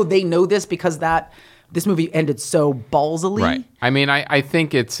they know this because this movie ended so ballsily. Right. I mean, I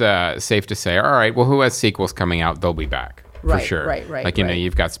think it's safe to say, all right, well, who has sequels coming out? They'll be back. For sure. Right. Like,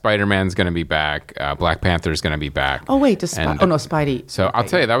 you've got Spider-Man's going to be back. Black Panther's going to be back. Oh, wait. Spidey. So I'll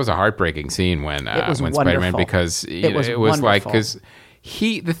tell you, that was a heartbreaking scene when Spider-Man, because it was like, because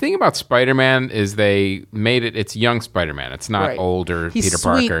the thing about Spider-Man is they made it's young Spider-Man. It's not older he's Peter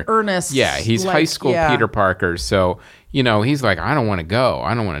sweet, Parker. Earnest. Yeah, he's high school Peter Parker. So, he's like, I don't want to go.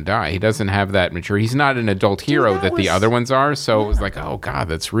 I don't want to die. He doesn't have that maturity. He's not an adult hero that the other ones are. So it was like, oh God,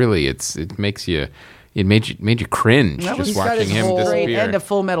 that's really, it makes you... It made you cringe just watching him disappear. And a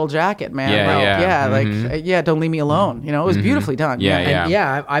Full Metal Jacket, man. Don't leave me alone. It was beautifully done.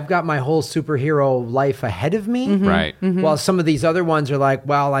 I've got my whole superhero life ahead of me. Right. While some of these other ones are like,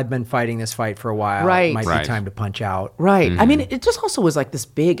 well, I've been fighting this fight for a while. Right. It might be time to punch out. Right. I mean, it just also was like this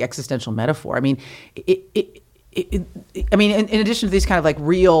big existential metaphor. I mean, in addition to these kind of like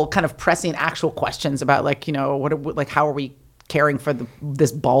real, kind of pressing actual questions about how are we caring for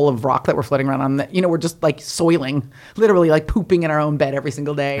this ball of rock that we're floating around on, that we're just like soiling, literally like pooping in our own bed every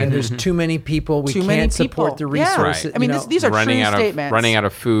single day, and there's too many people. We can't support the resources. Right. I mean, these are running true out statements. Running out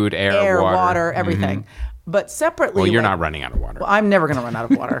of food, air, water, everything. But separately, well, you're not running out of water. Well, I'm never going to run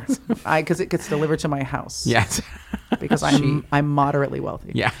out of water, because it gets delivered to my house. Yes, because I'm moderately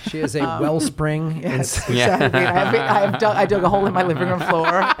wealthy. Yeah, she has a wellspring. Yes, exactly. I dug a hole in my living room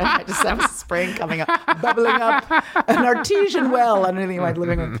floor, and I just have a spring coming up, bubbling up, an artesian well underneath my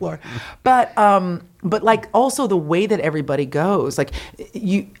living room floor. But like also the way that everybody goes, like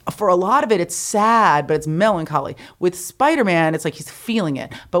for a lot of it, it's sad, but it's melancholy. With Spider-Man, it's like he's feeling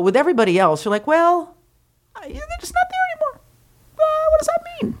it. But with everybody else, you're like, well, they're just not there anymore. What does that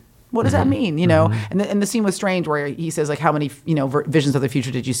mean? What does that mean? And the scene was strange where he says like, how many visions of the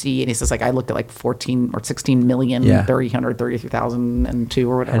future did you see? And he says like, I looked at like 14 or 16 million, 333,002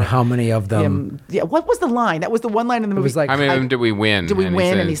 or whatever. And how many of them? What was the line? That was the one line in the movie. It was like, how many of them did we win? Did we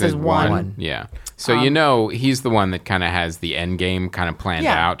win? And he says one. Yeah. So he's the one that kind of has the end game kind of planned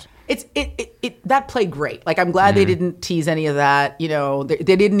out. that played great. Like, I'm glad they didn't tease any of that. You know,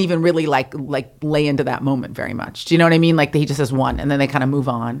 they didn't even really like lay into that moment very much. Do you know what I mean? Like, he just says one, and then they kind of move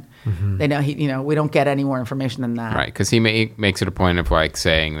on. They know we don't get any more information than that. Right, because he makes it a point of like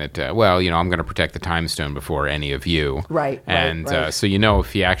saying that, well, I'm going to protect the time stone before any of you. Right. And right. So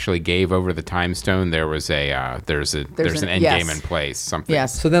if he actually gave over the time stone, there was there's an end game in place. Something.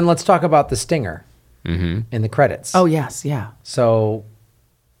 Yes. So then let's talk about the stinger in the credits. Oh yes, yeah. So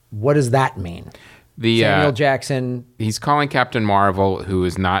what does that mean? Samuel Jackson. He's calling Captain Marvel, who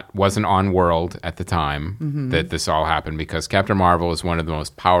wasn't on World at the time that this all happened, because Captain Marvel is one of the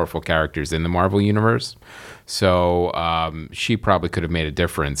most powerful characters in the Marvel universe. So she probably could have made a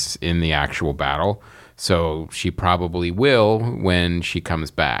difference in the actual battle. So she probably will when she comes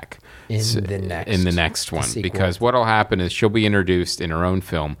back In the next one, sequel. because what'll happen is she'll be introduced in her own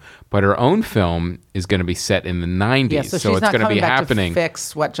film, but her own film is going to be set in the 90s. Yeah, so she's it's not going to be coming back happening to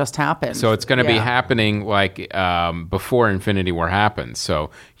fix what just happened. So it's going to be happening like before Infinity War happens.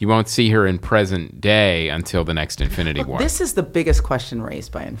 So you won't see her in present day until the next Infinity War. This is the biggest question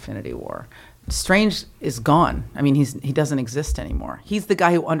raised by Infinity War. Strange is gone. I mean, he doesn't exist anymore. He's the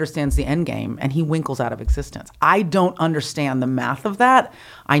guy who understands the end game, and he winkles out of existence. I don't understand the math of that.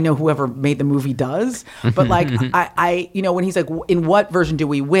 I know whoever made the movie does, but like I when he's like, in what version do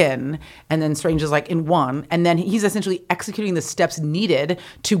we win? And then Strange is like, in one, and then he's essentially executing the steps needed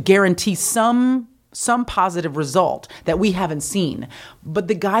to guarantee some positive result that we haven't seen. But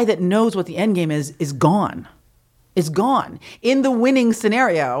the guy that knows what the end game is gone. Is gone. In the winning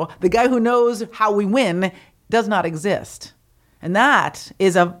scenario, the guy who knows how we win does not exist. And that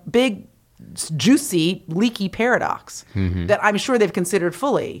is a big, juicy, leaky paradox that I'm sure they've considered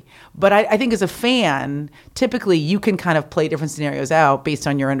fully. But I think as a fan, typically you can kind of play different scenarios out based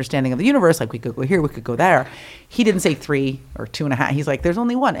on your understanding of the universe. Like, we could go here, we could go there. He didn't say 3 or 2.5. He's like, there's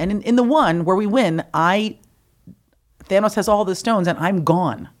only one. And in the one where we win, Thanos has all the stones and I'm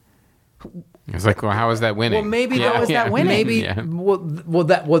gone. It's like, well, how is that winning? Well, maybe How is that winning? Maybe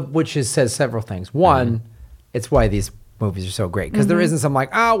which says several things. One, it's why these movies are so great, because there isn't some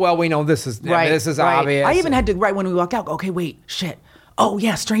like, oh well, we know this is obvious. I even had to write when we walked out. Go, okay, wait, shit. Oh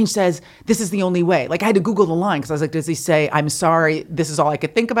yeah, Strange says this is the only way. Like, I had to Google the line because I was like, does he say, I'm sorry, this is all I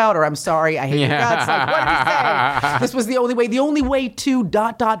could think about, or I'm sorry, I hate your guts? Like, what did he say? This was the only way. The only way to ...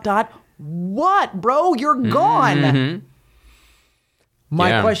 What, bro? You're gone.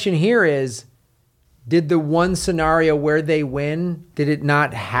 My question here is, did the one scenario where they win, did it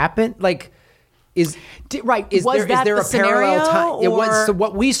not happen? Like, is there a parallel time? It was, so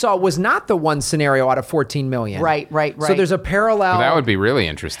what we saw was not the one scenario out of 14 million. Right. So there's a parallel. Well, that would be really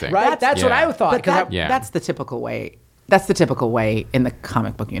interesting. Right? That's what I thought. But that's the typical way. That's the typical way in the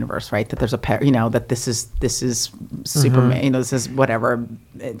comic book universe, right? That there's that this is Superman, this is whatever,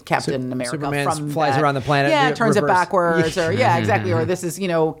 Captain America. Superman flies around the planet. Yeah, turns it backwards, or exactly. Or this is,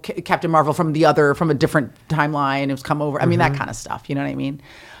 Captain Marvel from a different timeline who's come over. I mean, that kind of stuff. You know what I mean?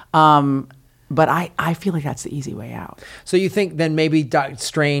 But I feel like that's the easy way out. So you think then maybe Doctor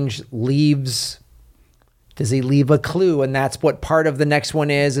Strange leaves? Does he leave a clue? And that's what part of the next one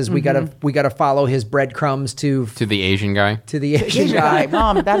is we gotta follow his breadcrumbs to the Asian guy. To the Asian guy.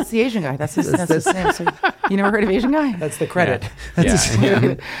 Mom, that's the Asian guy. That's his name. So, you never heard of Asian guy? That's the credit.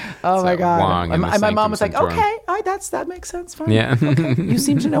 Yeah. Oh my God. Wong and my mom was like, Sanctum okay, that makes sense. Fine. Yeah. Okay. You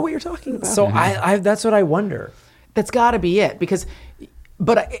seem to know what you're talking about. So I that's what I wonder. That's got to be it, because,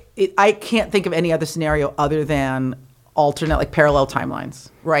 but I can't think of any other scenario other than alternate, like parallel timelines,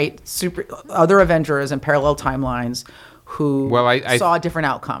 right? Other Avengers and parallel timelines who saw different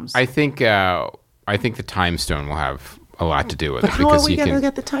outcomes. I think the time stone will have a lot to do with it. How are we going to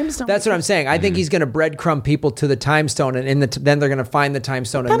get the time stone? That's what I'm saying. I think he's going to breadcrumb people to the time stone, and then they're going to find the time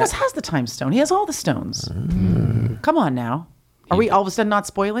stone. Thanos has the time stone. He has all the stones. Come on now. Are we all of a sudden not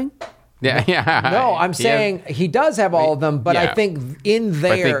spoiling? Yeah. No, I'm saying he does have all of them, but I think in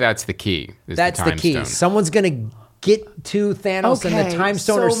there, I think that's the key. That's the key. Stone. Someone's going to get to Thanos and the time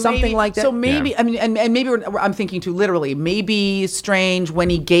stone, or something like that. So maybe, I mean, and maybe I'm thinking too literally. Maybe Strange, when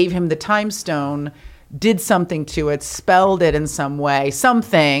he gave him the time stone, did something to it, spelled it in some way,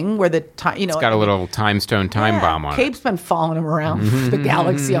 something where the time, it's got a little time stone time bomb on Cape's been following him around the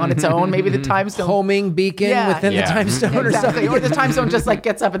galaxy on its own. Maybe the time stone homing beacon within the time stone or something. Or the time stone just like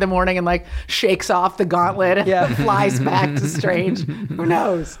gets up in the morning and like shakes off the gauntlet and flies back to Strange. Who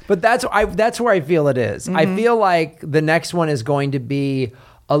knows? But that's where I feel it is. I feel like the next one is going to be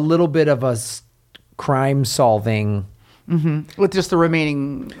a little bit of a crime solving. With just the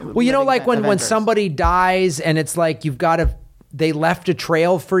remaining. Well, like when somebody dies and it's like they left a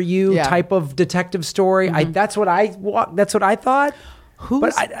trail for you type of detective story. That's what I thought.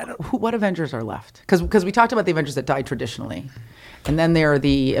 What Avengers are left? Because we talked about the Avengers that died traditionally, and then there are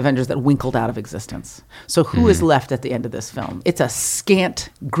the Avengers that winkled out of existence. So who is left at the end of this film? It's a scant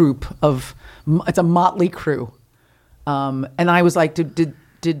group it's a motley crew. And I was like, did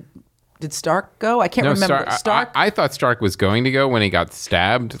Stark go? I can't remember. Stark. I thought Stark was going to go when he got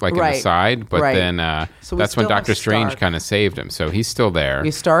stabbed, like in the side, but then So that's when still have Doctor Strange Stark. kind of saved him. So he's still there. We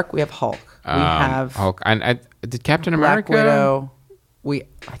have Stark. We have Hulk. We have Hulk. And did Captain Black America? Widow.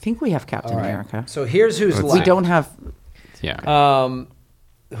 I think we have Captain America. So here's who's left. We don't have. Yeah.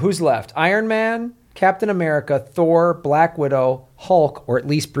 Who's left? Iron Man, Captain America, Thor, Black Widow, Hulk, or at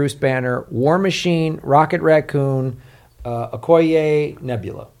least Bruce Banner, War Machine, Rocket Raccoon, Okoye,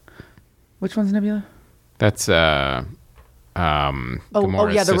 Nebula. Which one's Nebula? That's Oh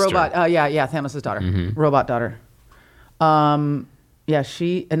Gamora's yeah, the sister. robot. Thanos' daughter, robot daughter. Yeah,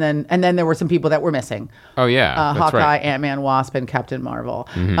 she and then there were some people that were missing. Oh yeah, that's Hawkeye, right. Ant-Man, Wasp, and Captain Marvel.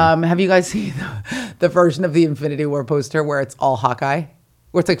 Have you guys seen the version of the Infinity War poster where it's all Hawkeye?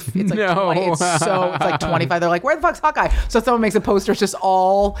 Where it's like No. 20, it's like 25. They're like, where the fuck's Hawkeye? So someone makes a poster, it's just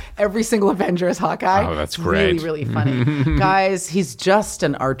every single Avenger is Hawkeye. Oh, that's It's great. really, really funny. Guys, he's just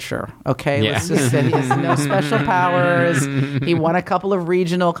an archer, okay? Yeah. Let's just say he has no special powers. He won a couple of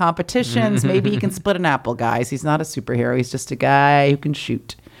regional competitions. Maybe he can split an apple, guys. He's not a superhero. He's just a guy who can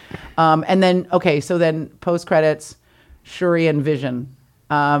shoot. And then, so then post-credits, Shuri and Vision.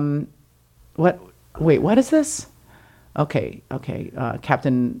 What is this? Okay.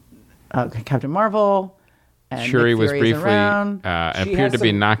 Captain Marvel. And Shuri Nick was Fury is briefly around. appeared to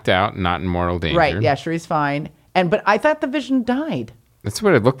be knocked out, not in mortal danger. Right? Yeah, Shuri's fine. But I thought the Vision died. That's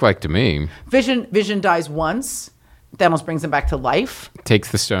what it looked like to me. Vision dies once. Thanos brings him back to life.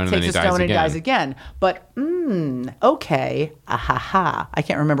 Takes the stone and then he dies again. Dies again. But okay, I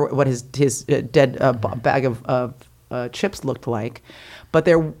can't remember what his dead bag of chips looked like. But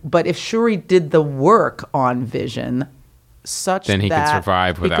if Shuri did the work on Vision, then he could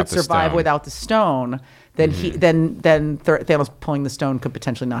survive without the stone. Then Thanos pulling the stone could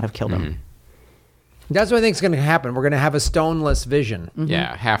potentially not have killed him. That's what I think is going to happen. We're going to have a stoneless Vision.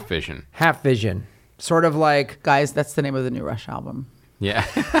 Yeah, half Vision. Half Vision. Sort of like... Guys, that's the name of the new Rush album. Yeah.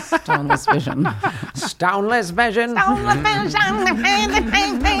 Stoneless Vision. Stoneless Vision.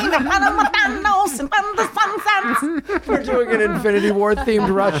 We're doing an Infinity War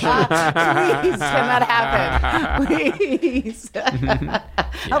themed Rush. Please, can that happen? Please. A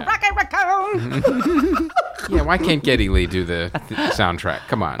rocket raccoon. Yeah, why can't Geddy Lee do the soundtrack?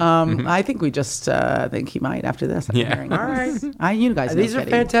 Come on. I think we just think he might after this. All right. You guys know These are Geddy.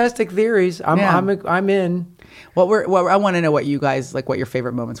 fantastic theories. I'm in. I want to know what you guys like. What your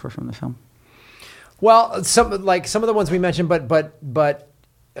favorite moments were from the film? Well, some of the ones we mentioned, but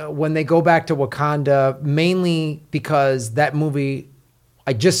when they go back to Wakanda, mainly because that movie,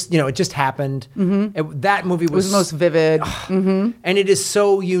 it just happened. That movie It was the most vivid, and it is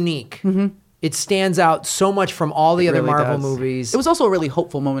so unique. It stands out so much from all the other Marvel movies. It was also a really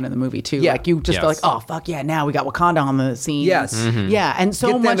hopeful moment in the movie too. Yeah. Like you just felt like, oh fuck yeah, now we got Wakanda on the scene. Yes. Yeah, and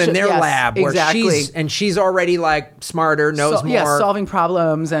so Get much them in their lab where exactly. she's already like smarter, knows more. Yeah, solving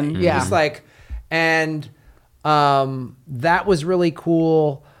problems and Just like, and that was really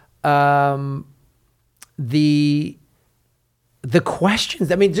cool. The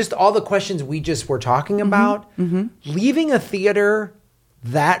questions. I mean, just all the questions we just were talking about. Leaving a theater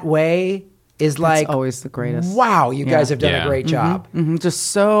that way is like always the greatest. Wow, you guys have done a great job. Just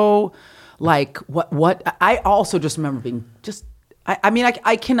so like what I also just remember being just.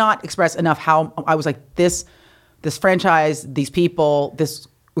 I cannot express enough how I was like this franchise, these people, this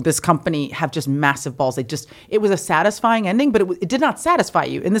company have just massive balls. It was a satisfying ending, but it did not satisfy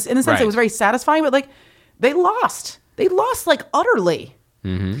you in the sense it was very satisfying, but like they lost like utterly.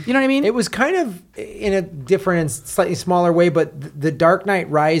 You know what I mean? It was kind of in a different and slightly smaller way, but The Dark Knight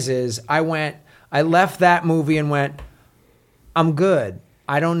Rises, I left that movie and went, I'm good.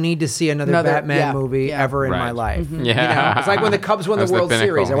 I don't need to see another Batman movie ever in my life. Yeah. It's like when the Cubs won the That's the World pinnacle,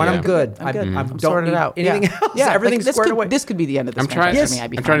 Series. I went, yeah. I'm good. I'm good. I I'm don't sorted need out. anything else. Yeah, Everything's like, squared away. This could be the end of this I'm trying. franchise for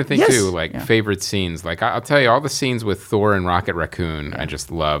me. I'm trying to think too, like Yeah. favorite scenes. Like I'll tell you, all the scenes with Thor and Rocket Raccoon, I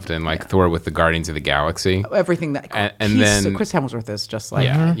just loved, and like Thor with the Guardians of the Galaxy. Everything that And then Chris Hemsworth is just like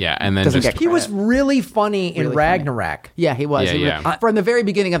yeah, and then Doesn't just get He was really funny in Really Ragnarok. Yeah, he was. Yeah. From the very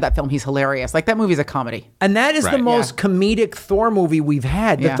beginning of that film, he's hilarious. Like that movie's a comedy. And that is the Right. most comedic Thor movie we've had.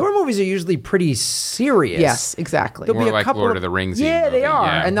 The Yeah. Thor movies are usually pretty serious. Yes, exactly. There'll More be a like couple Lord of the Rings-y Yeah, they movie, are.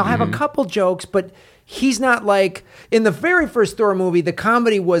 yeah. And they'll have a couple jokes, but he's not like in the very first Thor movie. The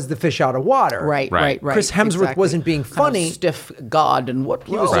comedy was the fish out of water. Right. Chris Hemsworth wasn't being funny. Kind of stiff God and what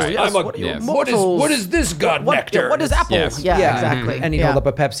he was. Right. Yes, what is this God nectar? What is apple? Yes. Yeah, exactly. And he'd hold up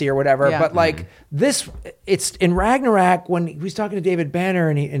a Pepsi or whatever. Yeah. But like this, it's in Ragnarok when he was talking to David Banner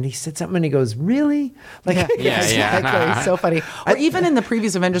and he said something and he goes, "Really?" Like, Exactly. So funny. Or even in the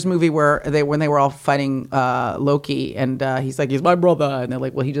previous Avengers movie when they were all fighting Loki, and he's like, "He's my brother," and they're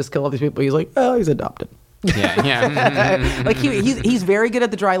like, "Well, he just killed all these people." He's like, "Oh, he's adopted." Yeah. Like he's very good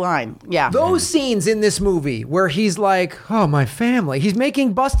at the dry line. Yeah. those scenes in this movie where he's like, "Oh, my family." He's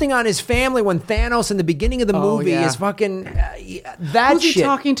busting on his family when Thanos in the beginning of the movie is fucking that Who's shit. he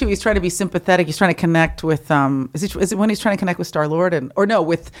talking to? He's trying to be sympathetic. He's trying to connect with is it when he's trying to connect with Star-Lord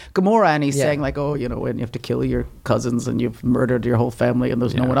with Gamora, and he's saying like, "Oh, when you have to kill your cousins and you've murdered your whole family and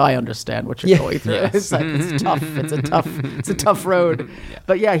there's no one I understand what you're going through." It's like it's tough. It's a tough road.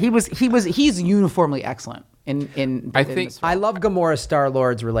 But yeah, he's uniformly excellent in I think this film. I love Gamora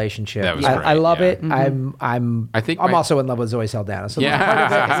Star-Lord's relationship. That was I great, love yeah. it. I'm also in love with Zoe Saldana. So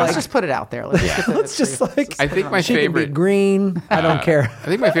Let's just put it out there. let's just like I think my she can be favorite green. I don't care. I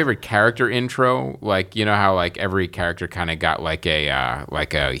think my favorite character intro, like how like every character kind of got like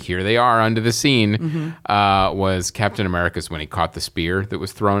a here they are under the scene, was Captain America's when he caught the spear that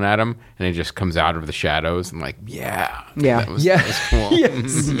was thrown at him, and he just comes out of the shadows and like that was cool.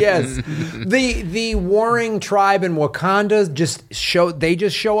 yes. The warring tribe in Wakanda just show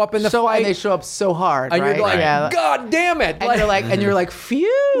up in the fight. And they show up so hard, and right? you're like, God damn it! And you're like, phew.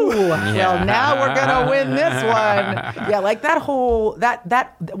 Well, now we're gonna win this one. Yeah, like that whole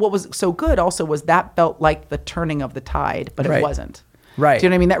that what was so good also was that felt like the turning of the tide, but it wasn't. Right. Do you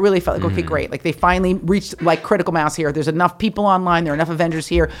know what I mean? That really felt like, okay, great. Like they finally reached like critical mass here. There's enough people online. There are enough Avengers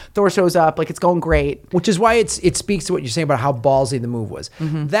here. Thor shows up. Like it's going great. Which is why it speaks to what you're saying about how ballsy the move was.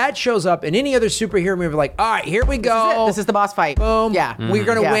 That shows up in any other superhero movie. Like, all right, here we go. This is the boss fight. Boom. Yeah. We're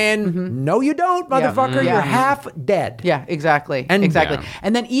going to win. No, you don't, motherfucker. Yeah. You're half dead. Yeah, exactly. And- exactly. Yeah.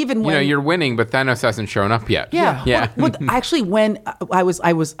 And then even when you're winning, but Thanos hasn't shown up yet. Yeah. Well, actually, when I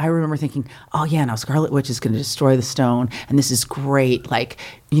remember thinking, oh yeah, now Scarlet Witch is going to destroy the stone, and this is great. Like,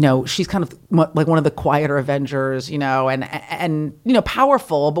 she's kind of like one of the quieter Avengers, and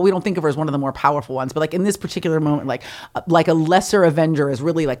powerful, but we don't think of her as one of the more powerful ones. But like in this particular moment, like a lesser Avenger is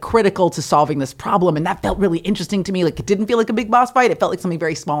really like critical to solving this problem, and that felt really interesting to me. Like it didn't feel like a big boss fight; it felt like something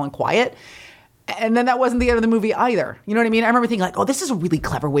very small and quiet. And then that wasn't the end of the movie either. You know what I mean? I remember thinking like, oh, this is a really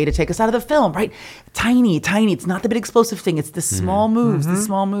clever way to take us out of the film, right? Tiny. It's not the big explosive thing. It's the small moves,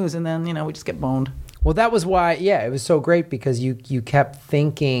 and then, we just get boned. Well, that was why, it was so great because you kept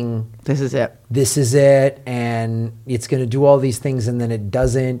thinking, This is it. and it's going to do all these things, and then it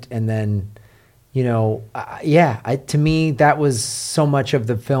doesn't, and then, to me, that was so much of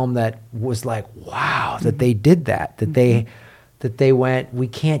the film that was like, wow, that they did that they went, we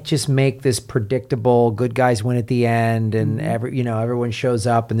can't just make this predictable good guys win at the end and everyone shows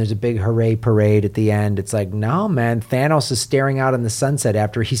up and there's a big hooray parade at the end. It's like, no, man, Thanos is staring out in the sunset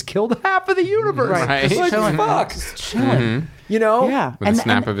after he's killed half of the universe. Right. It's like, Chilling. fuck. Just chilling. Yeah. With a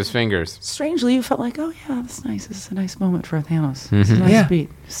snap of his fingers. Strangely, you felt like, oh yeah, that's nice. This is a nice moment for Thanos. This is a nice beat.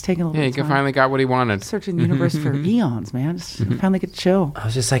 Just taking a little He time. finally got what he wanted. Searching the universe for eons, man. Just finally get to chill. I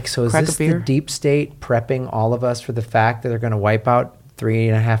was just like, so is Crack a this the beer. deep state prepping all of us for the fact that they're going to wipe out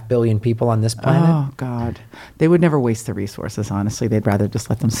 3.5 billion people on this planet? Oh God, they would never waste the resources. Honestly, they'd rather just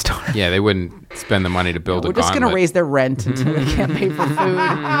let them starve. Yeah, they wouldn't spend the money to build We're a just going to gauntlet. raise their rent until they can't pay for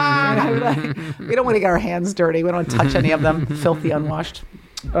food. We don't want to get our hands dirty. We don't want to touch any of them. Filthy, unwashed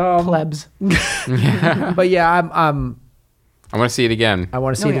plebs. But yeah, I want to see it again. I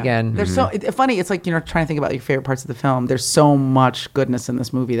want to see it again. There's funny. It's like trying to think about your favorite parts of the film. There's so much goodness in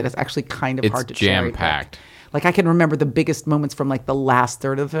this movie that it's actually kind of It's hard to cherry pick. jam-packed. Like I can remember the biggest moments from like the last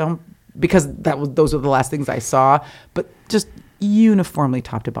third of the film because those were the last things I saw. But just uniformly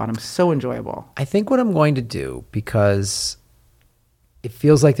top to bottom, so enjoyable. I think what I'm going to do, because it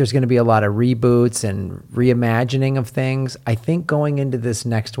feels like there's going to be a lot of reboots and reimagining of things. I think going into this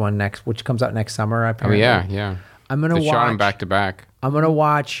next one, which comes out next summer, Oh, apparently. yeah. I'm going to They watch. shot him back to back. I'm going to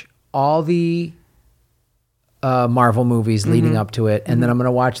watch all the Marvel movies leading up to it, and then I'm going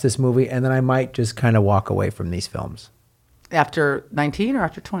to watch this movie, and then I might just kind of walk away from these films. After 19 or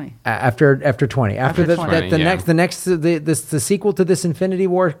after 20? After 20, after the 20, the sequel to this Infinity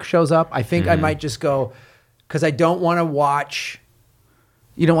War shows up, I think I might just go, because I don't want to watch.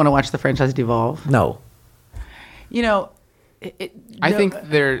 You don't want to watch the franchise devolve? No, I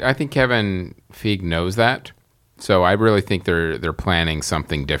think Kevin Feige knows that. So I really think they're planning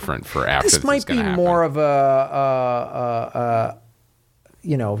something different for after this this might be happen. more of a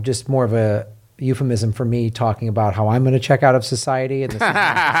just more of a euphemism for me talking about how I'm going to check out of society. And this is So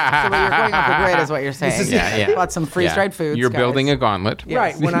you're going off the grid, is what you're saying. Yeah. Bought some freeze-dried foods. You're guys. building a gauntlet.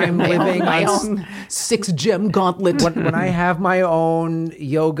 right when I'm living my on own 6-gem gauntlet. when I have my own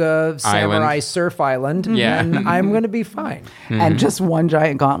yoga samurai surf island, then I'm going to be fine. And just one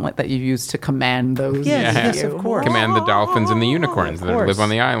giant gauntlet that you use to command those. Yes, of course. Command the dolphins and the unicorns that live on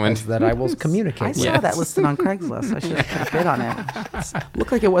the island. That I will communicate I with. saw that listed on Craigslist. I should have put a bid on it. It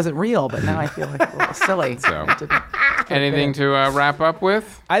looked like it wasn't real, but now I feel like a little silly. So, anything to wrap up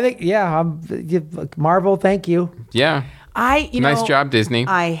with? I think, Marvel, thank you. Yeah. Nice job, Disney.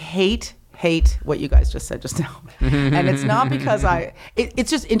 I hate what you guys just said just now. And it's not because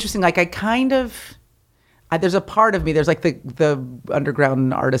it's just interesting. Like I kind of, there's a part of me, there's like the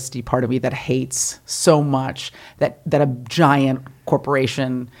underground artisty part of me that hates so much that a giant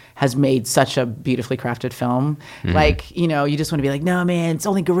corporation has made such a beautifully crafted film. Like, you just want to be like, no, man, it's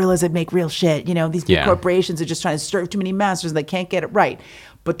only gorillas that make real shit. These big corporations are just trying to serve too many masters and they can't get it right.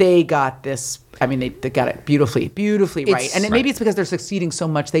 But they got this, they got it beautifully right. And maybe it's because they're succeeding so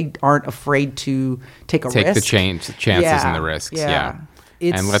much, they aren't afraid to take risk. Take the chances and the risks. Yeah.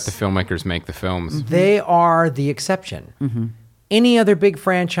 And let the filmmakers make the films. They are the exception. Any other big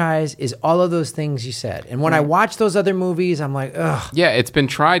franchise is all of those things you said. And when I watch those other movies, I'm like, ugh. Yeah, it's been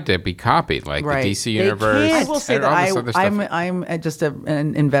tried to be copied, like the DC universe. I will say that I'm just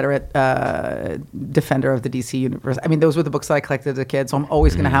an inveterate defender of the DC universe. Those were the books that I collected as a kid, so I'm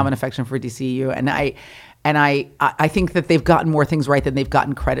always going to have an affection for DCU. And I think that they've gotten more things right than they've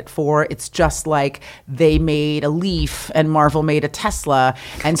gotten credit for. It's just like they made a Leaf and Marvel made a Tesla.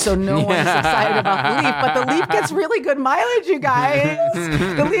 And so no one's excited about the Leaf. But the Leaf gets really good mileage, you guys.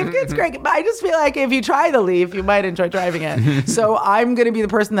 The Leaf gets great. But I just feel like if you try the Leaf, you might enjoy driving it. So I'm going to be the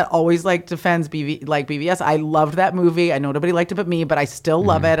person that always defends BVS. I loved that movie. I know nobody liked it but me, but I still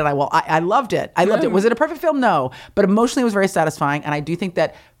love it. And I loved it. I loved it. Was it a perfect film? No. But emotionally it was very satisfying. And I do think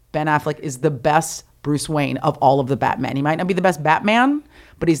that Ben Affleck is the best Bruce Wayne of all of the Batman. He might not be the best Batman,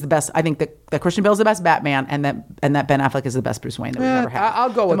 but he's the best. I think that Christian Bale is the best Batman, and that Ben Affleck is the best Bruce Wayne that we've ever had. I'll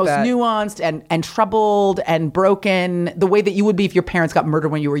go with that. The most nuanced and troubled and broken, the way that you would be if your parents got murdered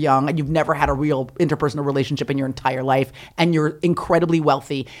when you were young and you've never had a real interpersonal relationship in your entire life, and you're incredibly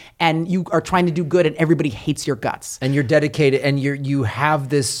wealthy, and you are trying to do good, and everybody hates your guts. And you're dedicated, and you have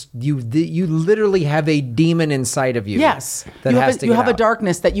this. You literally have a demon inside of you. Yes, you have a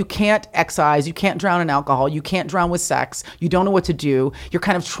darkness that you can't excise. You can't drown in alcohol. You can't drown with sex. You don't know what to do. You're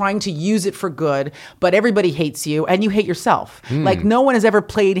kind of trying to use it for good, but everybody hates you and you hate yourself. Like no one has ever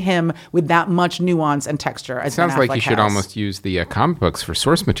played him with that much nuance and texture. As Sounds Ben like Affleck you should has. almost use the comic books for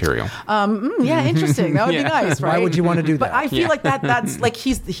source material. Yeah, interesting. That would be nice, right? Why would you want to do that? But I feel like that's like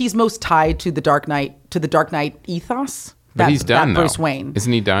he's most tied to the Dark Knight ethos. But he's done, Bruce though. Wayne.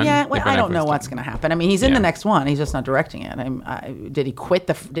 Isn't he done? Yeah, well, Ben I don't know Affleck's what's done. going to happen. He's in the next one. He's just not directing it. Did he quit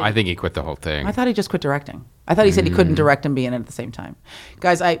I think he quit the whole thing. I thought he just quit directing. I thought he said he couldn't direct and be in it at the same time.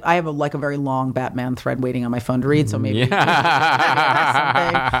 Guys, I have a very long Batman thread waiting on my phone to read, so maybe something. But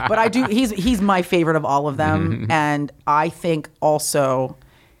I do. He's my favorite of all of them, and I think also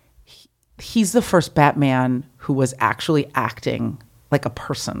he's the first Batman who was actually acting like a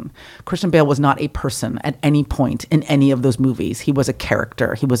person. Christian Bale was not a person at any point in any of those movies. He was a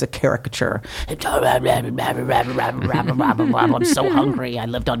character. He was a caricature. I'm so hungry. I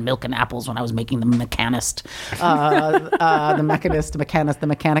lived on milk and apples when I was making the Mechanist. The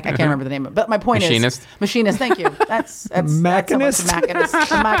Mechanic. I can't remember the name of it. But my point Machinist. is... Machinist, thank you. That's Machinist?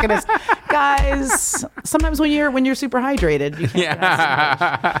 Machinist. Guys, sometimes when you're super hydrated, you can't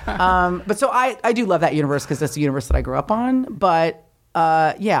but so I do love that universe because that's the universe that I grew up on. But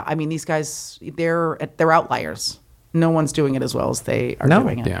these guys, they're outliers. No one's doing it as well as they are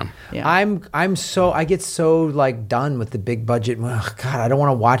doing it. Yeah. I get so done with the big budget. Oh, God, I don't want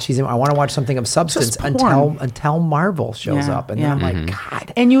to watch these. I want to watch something of substance until Marvel shows up, and then I'm like,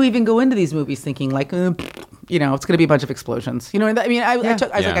 God. And you even go into these movies thinking it's going to be a bunch of explosions. I was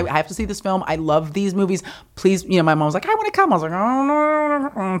like, I have to see this film. I love these movies. Please, my mom was like, I want to come. I was like, oh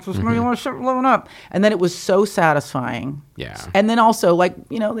no, it's just going to be shit blowing up. And then it was so satisfying. Yeah. And then also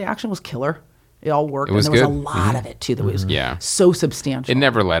the action was killer. It all worked. It was and there good. was a lot of it too that was so substantial. It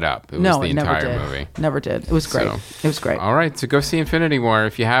never let up. It was the entire movie. Never did. It was great. It was great. All right, so go see Infinity War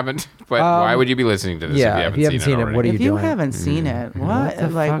if you haven't. But why would you be listening to this if you haven't seen it already? what are you If doing? you haven't seen it, what? the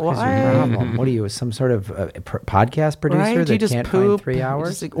Like, fuck is why? your problem? What are you, some sort of podcast producer Right? that You just can't poop, find 3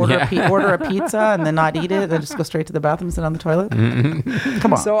 hours? Just like order a pizza and then not eat it, then just go straight to the bathroom and sit on the toilet.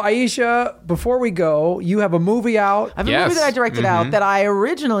 Come on. So Aisha, before we go, you have a movie out. I have a movie that I directed out that I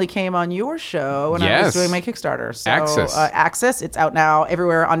originally came on your show when I was doing my Kickstarter. So, Access. It's out now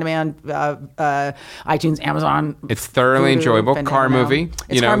everywhere on demand, iTunes, Amazon. It's thoroughly enjoyable. Car movie.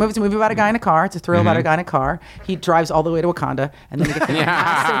 It's a car movie. It's a movie about a guy in a car. It's a thrill about a guy in a car. He drives all the way to Wakanda, and then he gets in a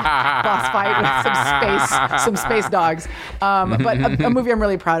massive boss fight with some space dogs. But a movie I'm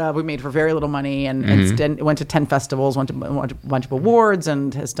really proud of. We made for very little money, and it went to 10 festivals, went to a bunch of awards,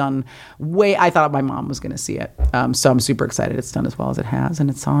 and has done way. I thought my mom was going to see it, so I'm super excited. It's done as well as it has, and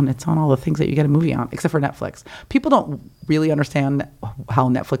it's on all the things that you get a movie on, except for Netflix. People don't really understand how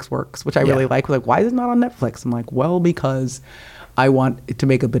Netflix works, which I really like. We're like, why is it not on Netflix? I'm like, well, because I want it to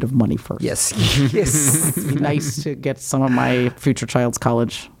make a bit of money first. Yes. Yes. It'd be nice to get some of my future child's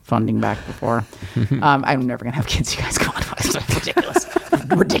college funding back before. I'm never going to have kids, you guys. Come on. It's ridiculous.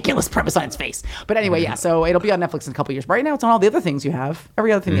 Ridiculous premise on its face. But anyway, yeah, so it'll be on Netflix in a couple years. But right now, it's on all the other things you have.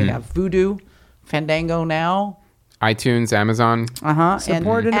 Every other thing you have. Vudu, Fandango now. iTunes, Amazon. Support and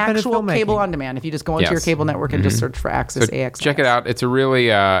independent actual filmmaking. cable on demand. If you just go into your cable network and just search for Access, AXS. Check it out. It's a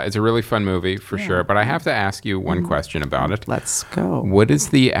really fun movie for sure. But I have to ask you one question about it. Let's go. What is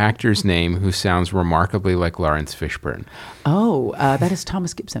the actor's name who sounds remarkably like Lawrence Fishburne? Oh, that is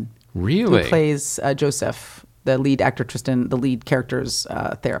Thomas Gibson. Really? Who plays Joseph, the lead actor Tristan, the lead character's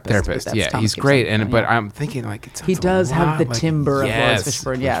therapist. That's Yeah, Thomas he's Gibson. great. But I'm thinking like it sounds he does a have lot the like, timbre of Lawrence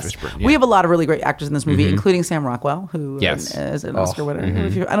Fishburne. Yes, we have a lot of really great actors in this movie, including Sam Rockwell, who is an Oscar winner. I don't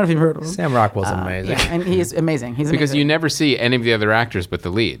know if you've heard of him. Sam Rockwell's amazing. Yeah, and he's amazing. He's because amazing. you never see any of the other actors but the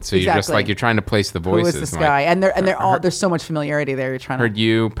lead, so you're just like you're trying to place the voices. Who is this guy? And they're all there's so much familiarity there. You're trying to heard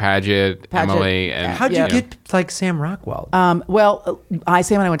you, Paget, Emily, and how'd you get like Sam Rockwell? Well,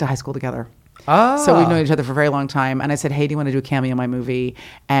 Sam and I went to high school together. So we've known each other for a very long time. And I said, hey, do you want to do a cameo in my movie?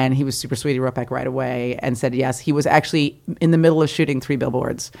 And he was super sweet. He wrote back right away and said yes. He was actually in the middle of shooting 3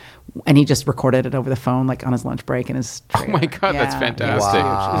 billboards. And he just recorded it over the phone, like on his lunch break in his trailer. Oh my God, that's fantastic.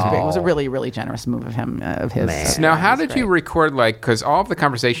 It was a really, really generous move of him, of his. Now, how did you record, because all of the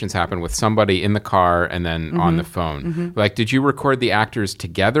conversations happen with somebody in the car and then on the phone. Like, did you record the actors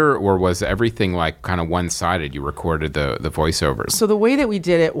together, or was everything like kind of one-sided? You recorded the voiceovers. So the way that we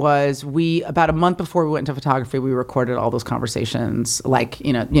did it was about a month before we went into photography, we recorded all those conversations, like,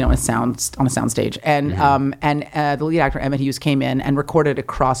 on a soundstage. And the lead actor, Emmett Hughes, came in and recorded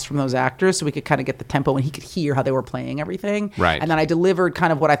across from those actors so we could kind of get the tempo and he could hear how they were playing everything. Right. And then I delivered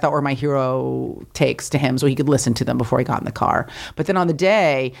kind of what I thought were my hero takes to him so he could listen to them before he got in the car. But then on the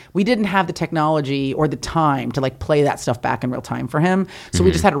day, we didn't have the technology or the time to like play that stuff back in real time for him. So we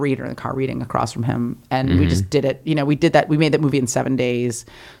just had a reader in the car reading across from him. And we just did it. We did that. We made that movie in 7 days.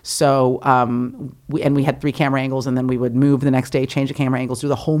 So we had 3 camera angles, and then we would move the next day, change the camera angles, do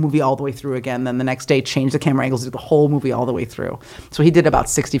the whole movie all the way through again. Then the next day, change the camera angles, do the whole movie all the way through. So he did about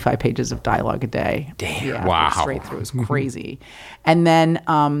 65 pages of dialogue a day. Damn. Yeah, wow. Straight through. It was crazy. And then,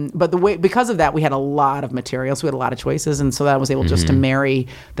 because of that, we had a lot of material, so we had a lot of choices, and so that I was able just to marry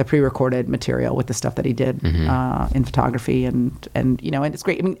the pre-recorded material with the stuff that he did in photography, and it's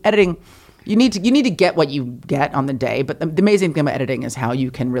great. I mean, editing. You need to get what you get on the day, but the amazing thing about editing is how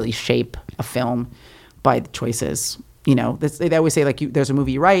you can really shape a film by the choices. They always say, like, there's a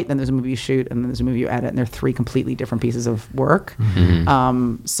movie you write, then there's a movie you shoot, and then there's a movie you edit, and they're 3 completely different pieces of work.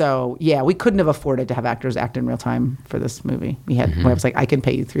 So yeah, we couldn't have afforded to have actors act in real time for this movie. I was like, I can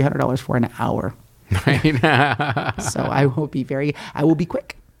pay you $300 for an hour. So I will be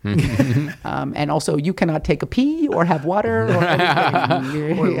quick. And also, you cannot take a pee or have water or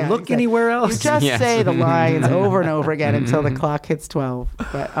anything. Or look anywhere else. You just say the lines over and over again until the clock hits 12.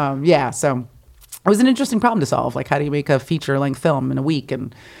 But so it was an interesting problem to solve. Like, how do you make a feature-length film in a week?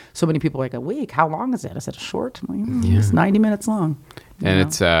 And so many people are like, a week? How long is it? I said, short. I'm like, it's 90 minutes long. And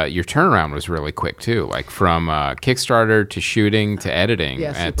it's your turnaround was really quick too. Like from Kickstarter to shooting to editing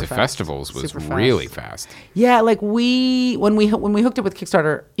and to festivals was really fast. Yeah, like when we hooked up with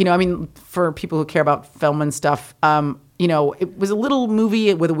Kickstarter, for people who care about film and stuff, it was a little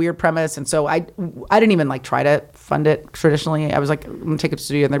movie with a weird premise, and so I didn't even try to fund it traditionally. I was like, I'm gonna take it to the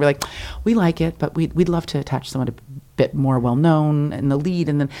studio, and they'd be like, we like it, but we'd love to attach someone a bit more well known in the lead,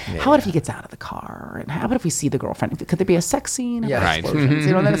 and then how about if he gets out of the car, and how about if we see the girlfriend? Could there be a sex scene? Yeah, right. Explosions?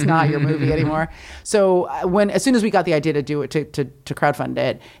 Then it's not your movie anymore. So as soon as we got the idea to do it to crowdfund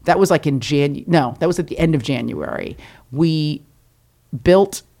it, that was like that was at the end of January. We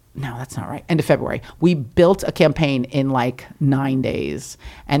built no, that's not right. End of February. We built a campaign in like 9 days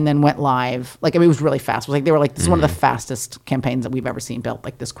and then went live. Like, I mean, it was really fast. It was like, they were like, this is one of the fastest campaigns that we've ever seen built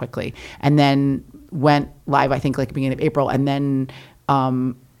like this quickly. And then went live, I think, like beginning of April. And then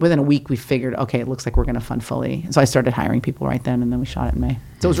within a week, we figured, okay, it looks like we're going to fund fully. And so I started hiring people right then, and then we shot it in May.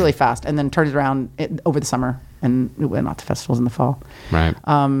 So it was really fast. And then turned it around over the summer, and it went out to festivals in the fall. Right.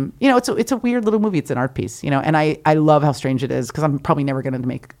 You know, it's a weird little movie. It's an art piece, you know, and I love how strange it is, because I'm probably never going to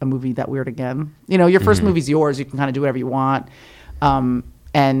make a movie that weird again. You know, your first movie's yours. You can kind of do whatever you want.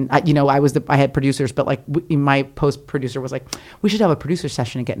 And I had producers, but like my post producer was like, we should have a producer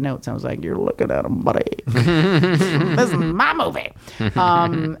session and get notes. I was like, you're looking at them, buddy. This is my movie.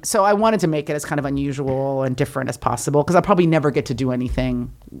 So I wanted to make it as kind of unusual and different as possible, because I'll probably never get to do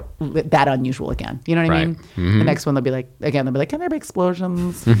anything that unusual again. You know what I mean? Mm-hmm. The next one they'll be like, can there be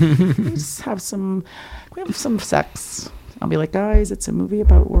explosions? We just have some sex. I'll be like, guys, it's a movie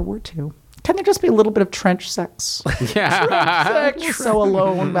about World War II. Can there just be a little bit of trench sex? Yeah. Sex. So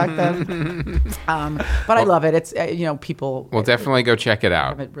alone back then. But I love it. It's, people... We'll definitely go check it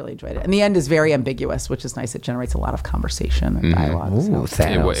out. I really enjoyed it. And the end is very ambiguous, which is nice. It generates a lot of conversation and dialogue. Ooh,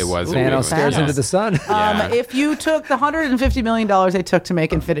 Thanos. It was. Thanos stares into the sun. If you took the $150 million they took to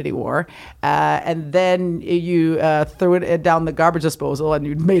make Infinity War, and then you threw it down the garbage disposal and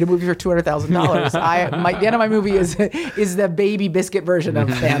you made a movie for $200,000, the end of my movie is the baby biscuit version of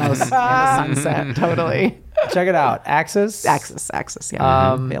Thanos. Sunset, totally. Check it out. Axis,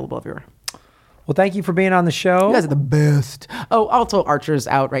 yeah. Available everywhere. Well, thank you for being on the show. You guys are the best. Oh, also Archer's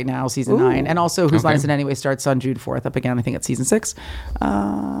out right now, season 9. And also Whose Line Is It Anyway starts on June 4th, up again, I think, at season 6.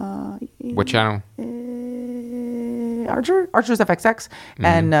 What channel? Archer's FXX,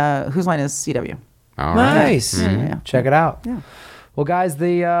 and Whose Line is CW. All right. Nice. Yeah. Check it out. Yeah. Well, guys,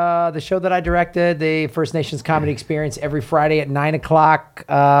 the show that I directed, the First Nations Comedy Experience, every Friday at 9 o'clock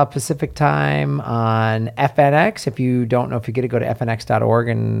Pacific time on FNX. If you don't know if you get it, go to fnx.org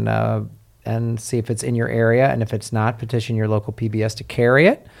and see if it's in your area. And if it's not, petition your local PBS to carry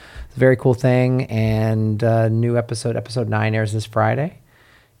it. It's a very cool thing. And new episode 9 airs this Friday.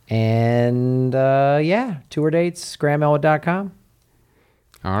 And tour dates, grahamelwood.com.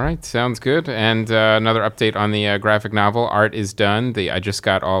 All right, sounds good. And another update on the graphic novel. Art is done. I just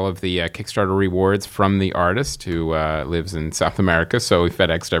got all of the Kickstarter rewards from the artist who lives in South America, so we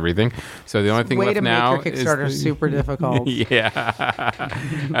FedExed everything. So the only thing left now make your Kickstarter super difficult. Yeah.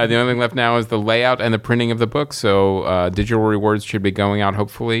 The only thing left now is the layout and the printing of the book. So digital rewards should be going out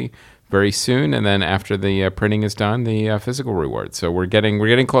hopefully very soon, and then after the printing is done, the physical rewards. So we're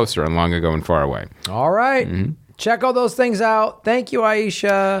getting closer on Long Ago and Far Away. All right. Mm-hmm. Check all those things out. Thank you,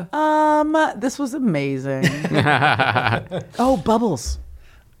 Aisha. This was amazing. Oh, Bubbles.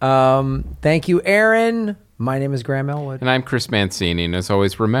 Thank you, Aaron. My name is Graham Elwood. And I'm Chris Mancini. And as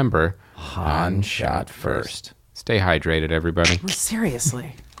always, remember, Han shot first. Stay hydrated, everybody.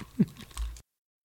 Seriously.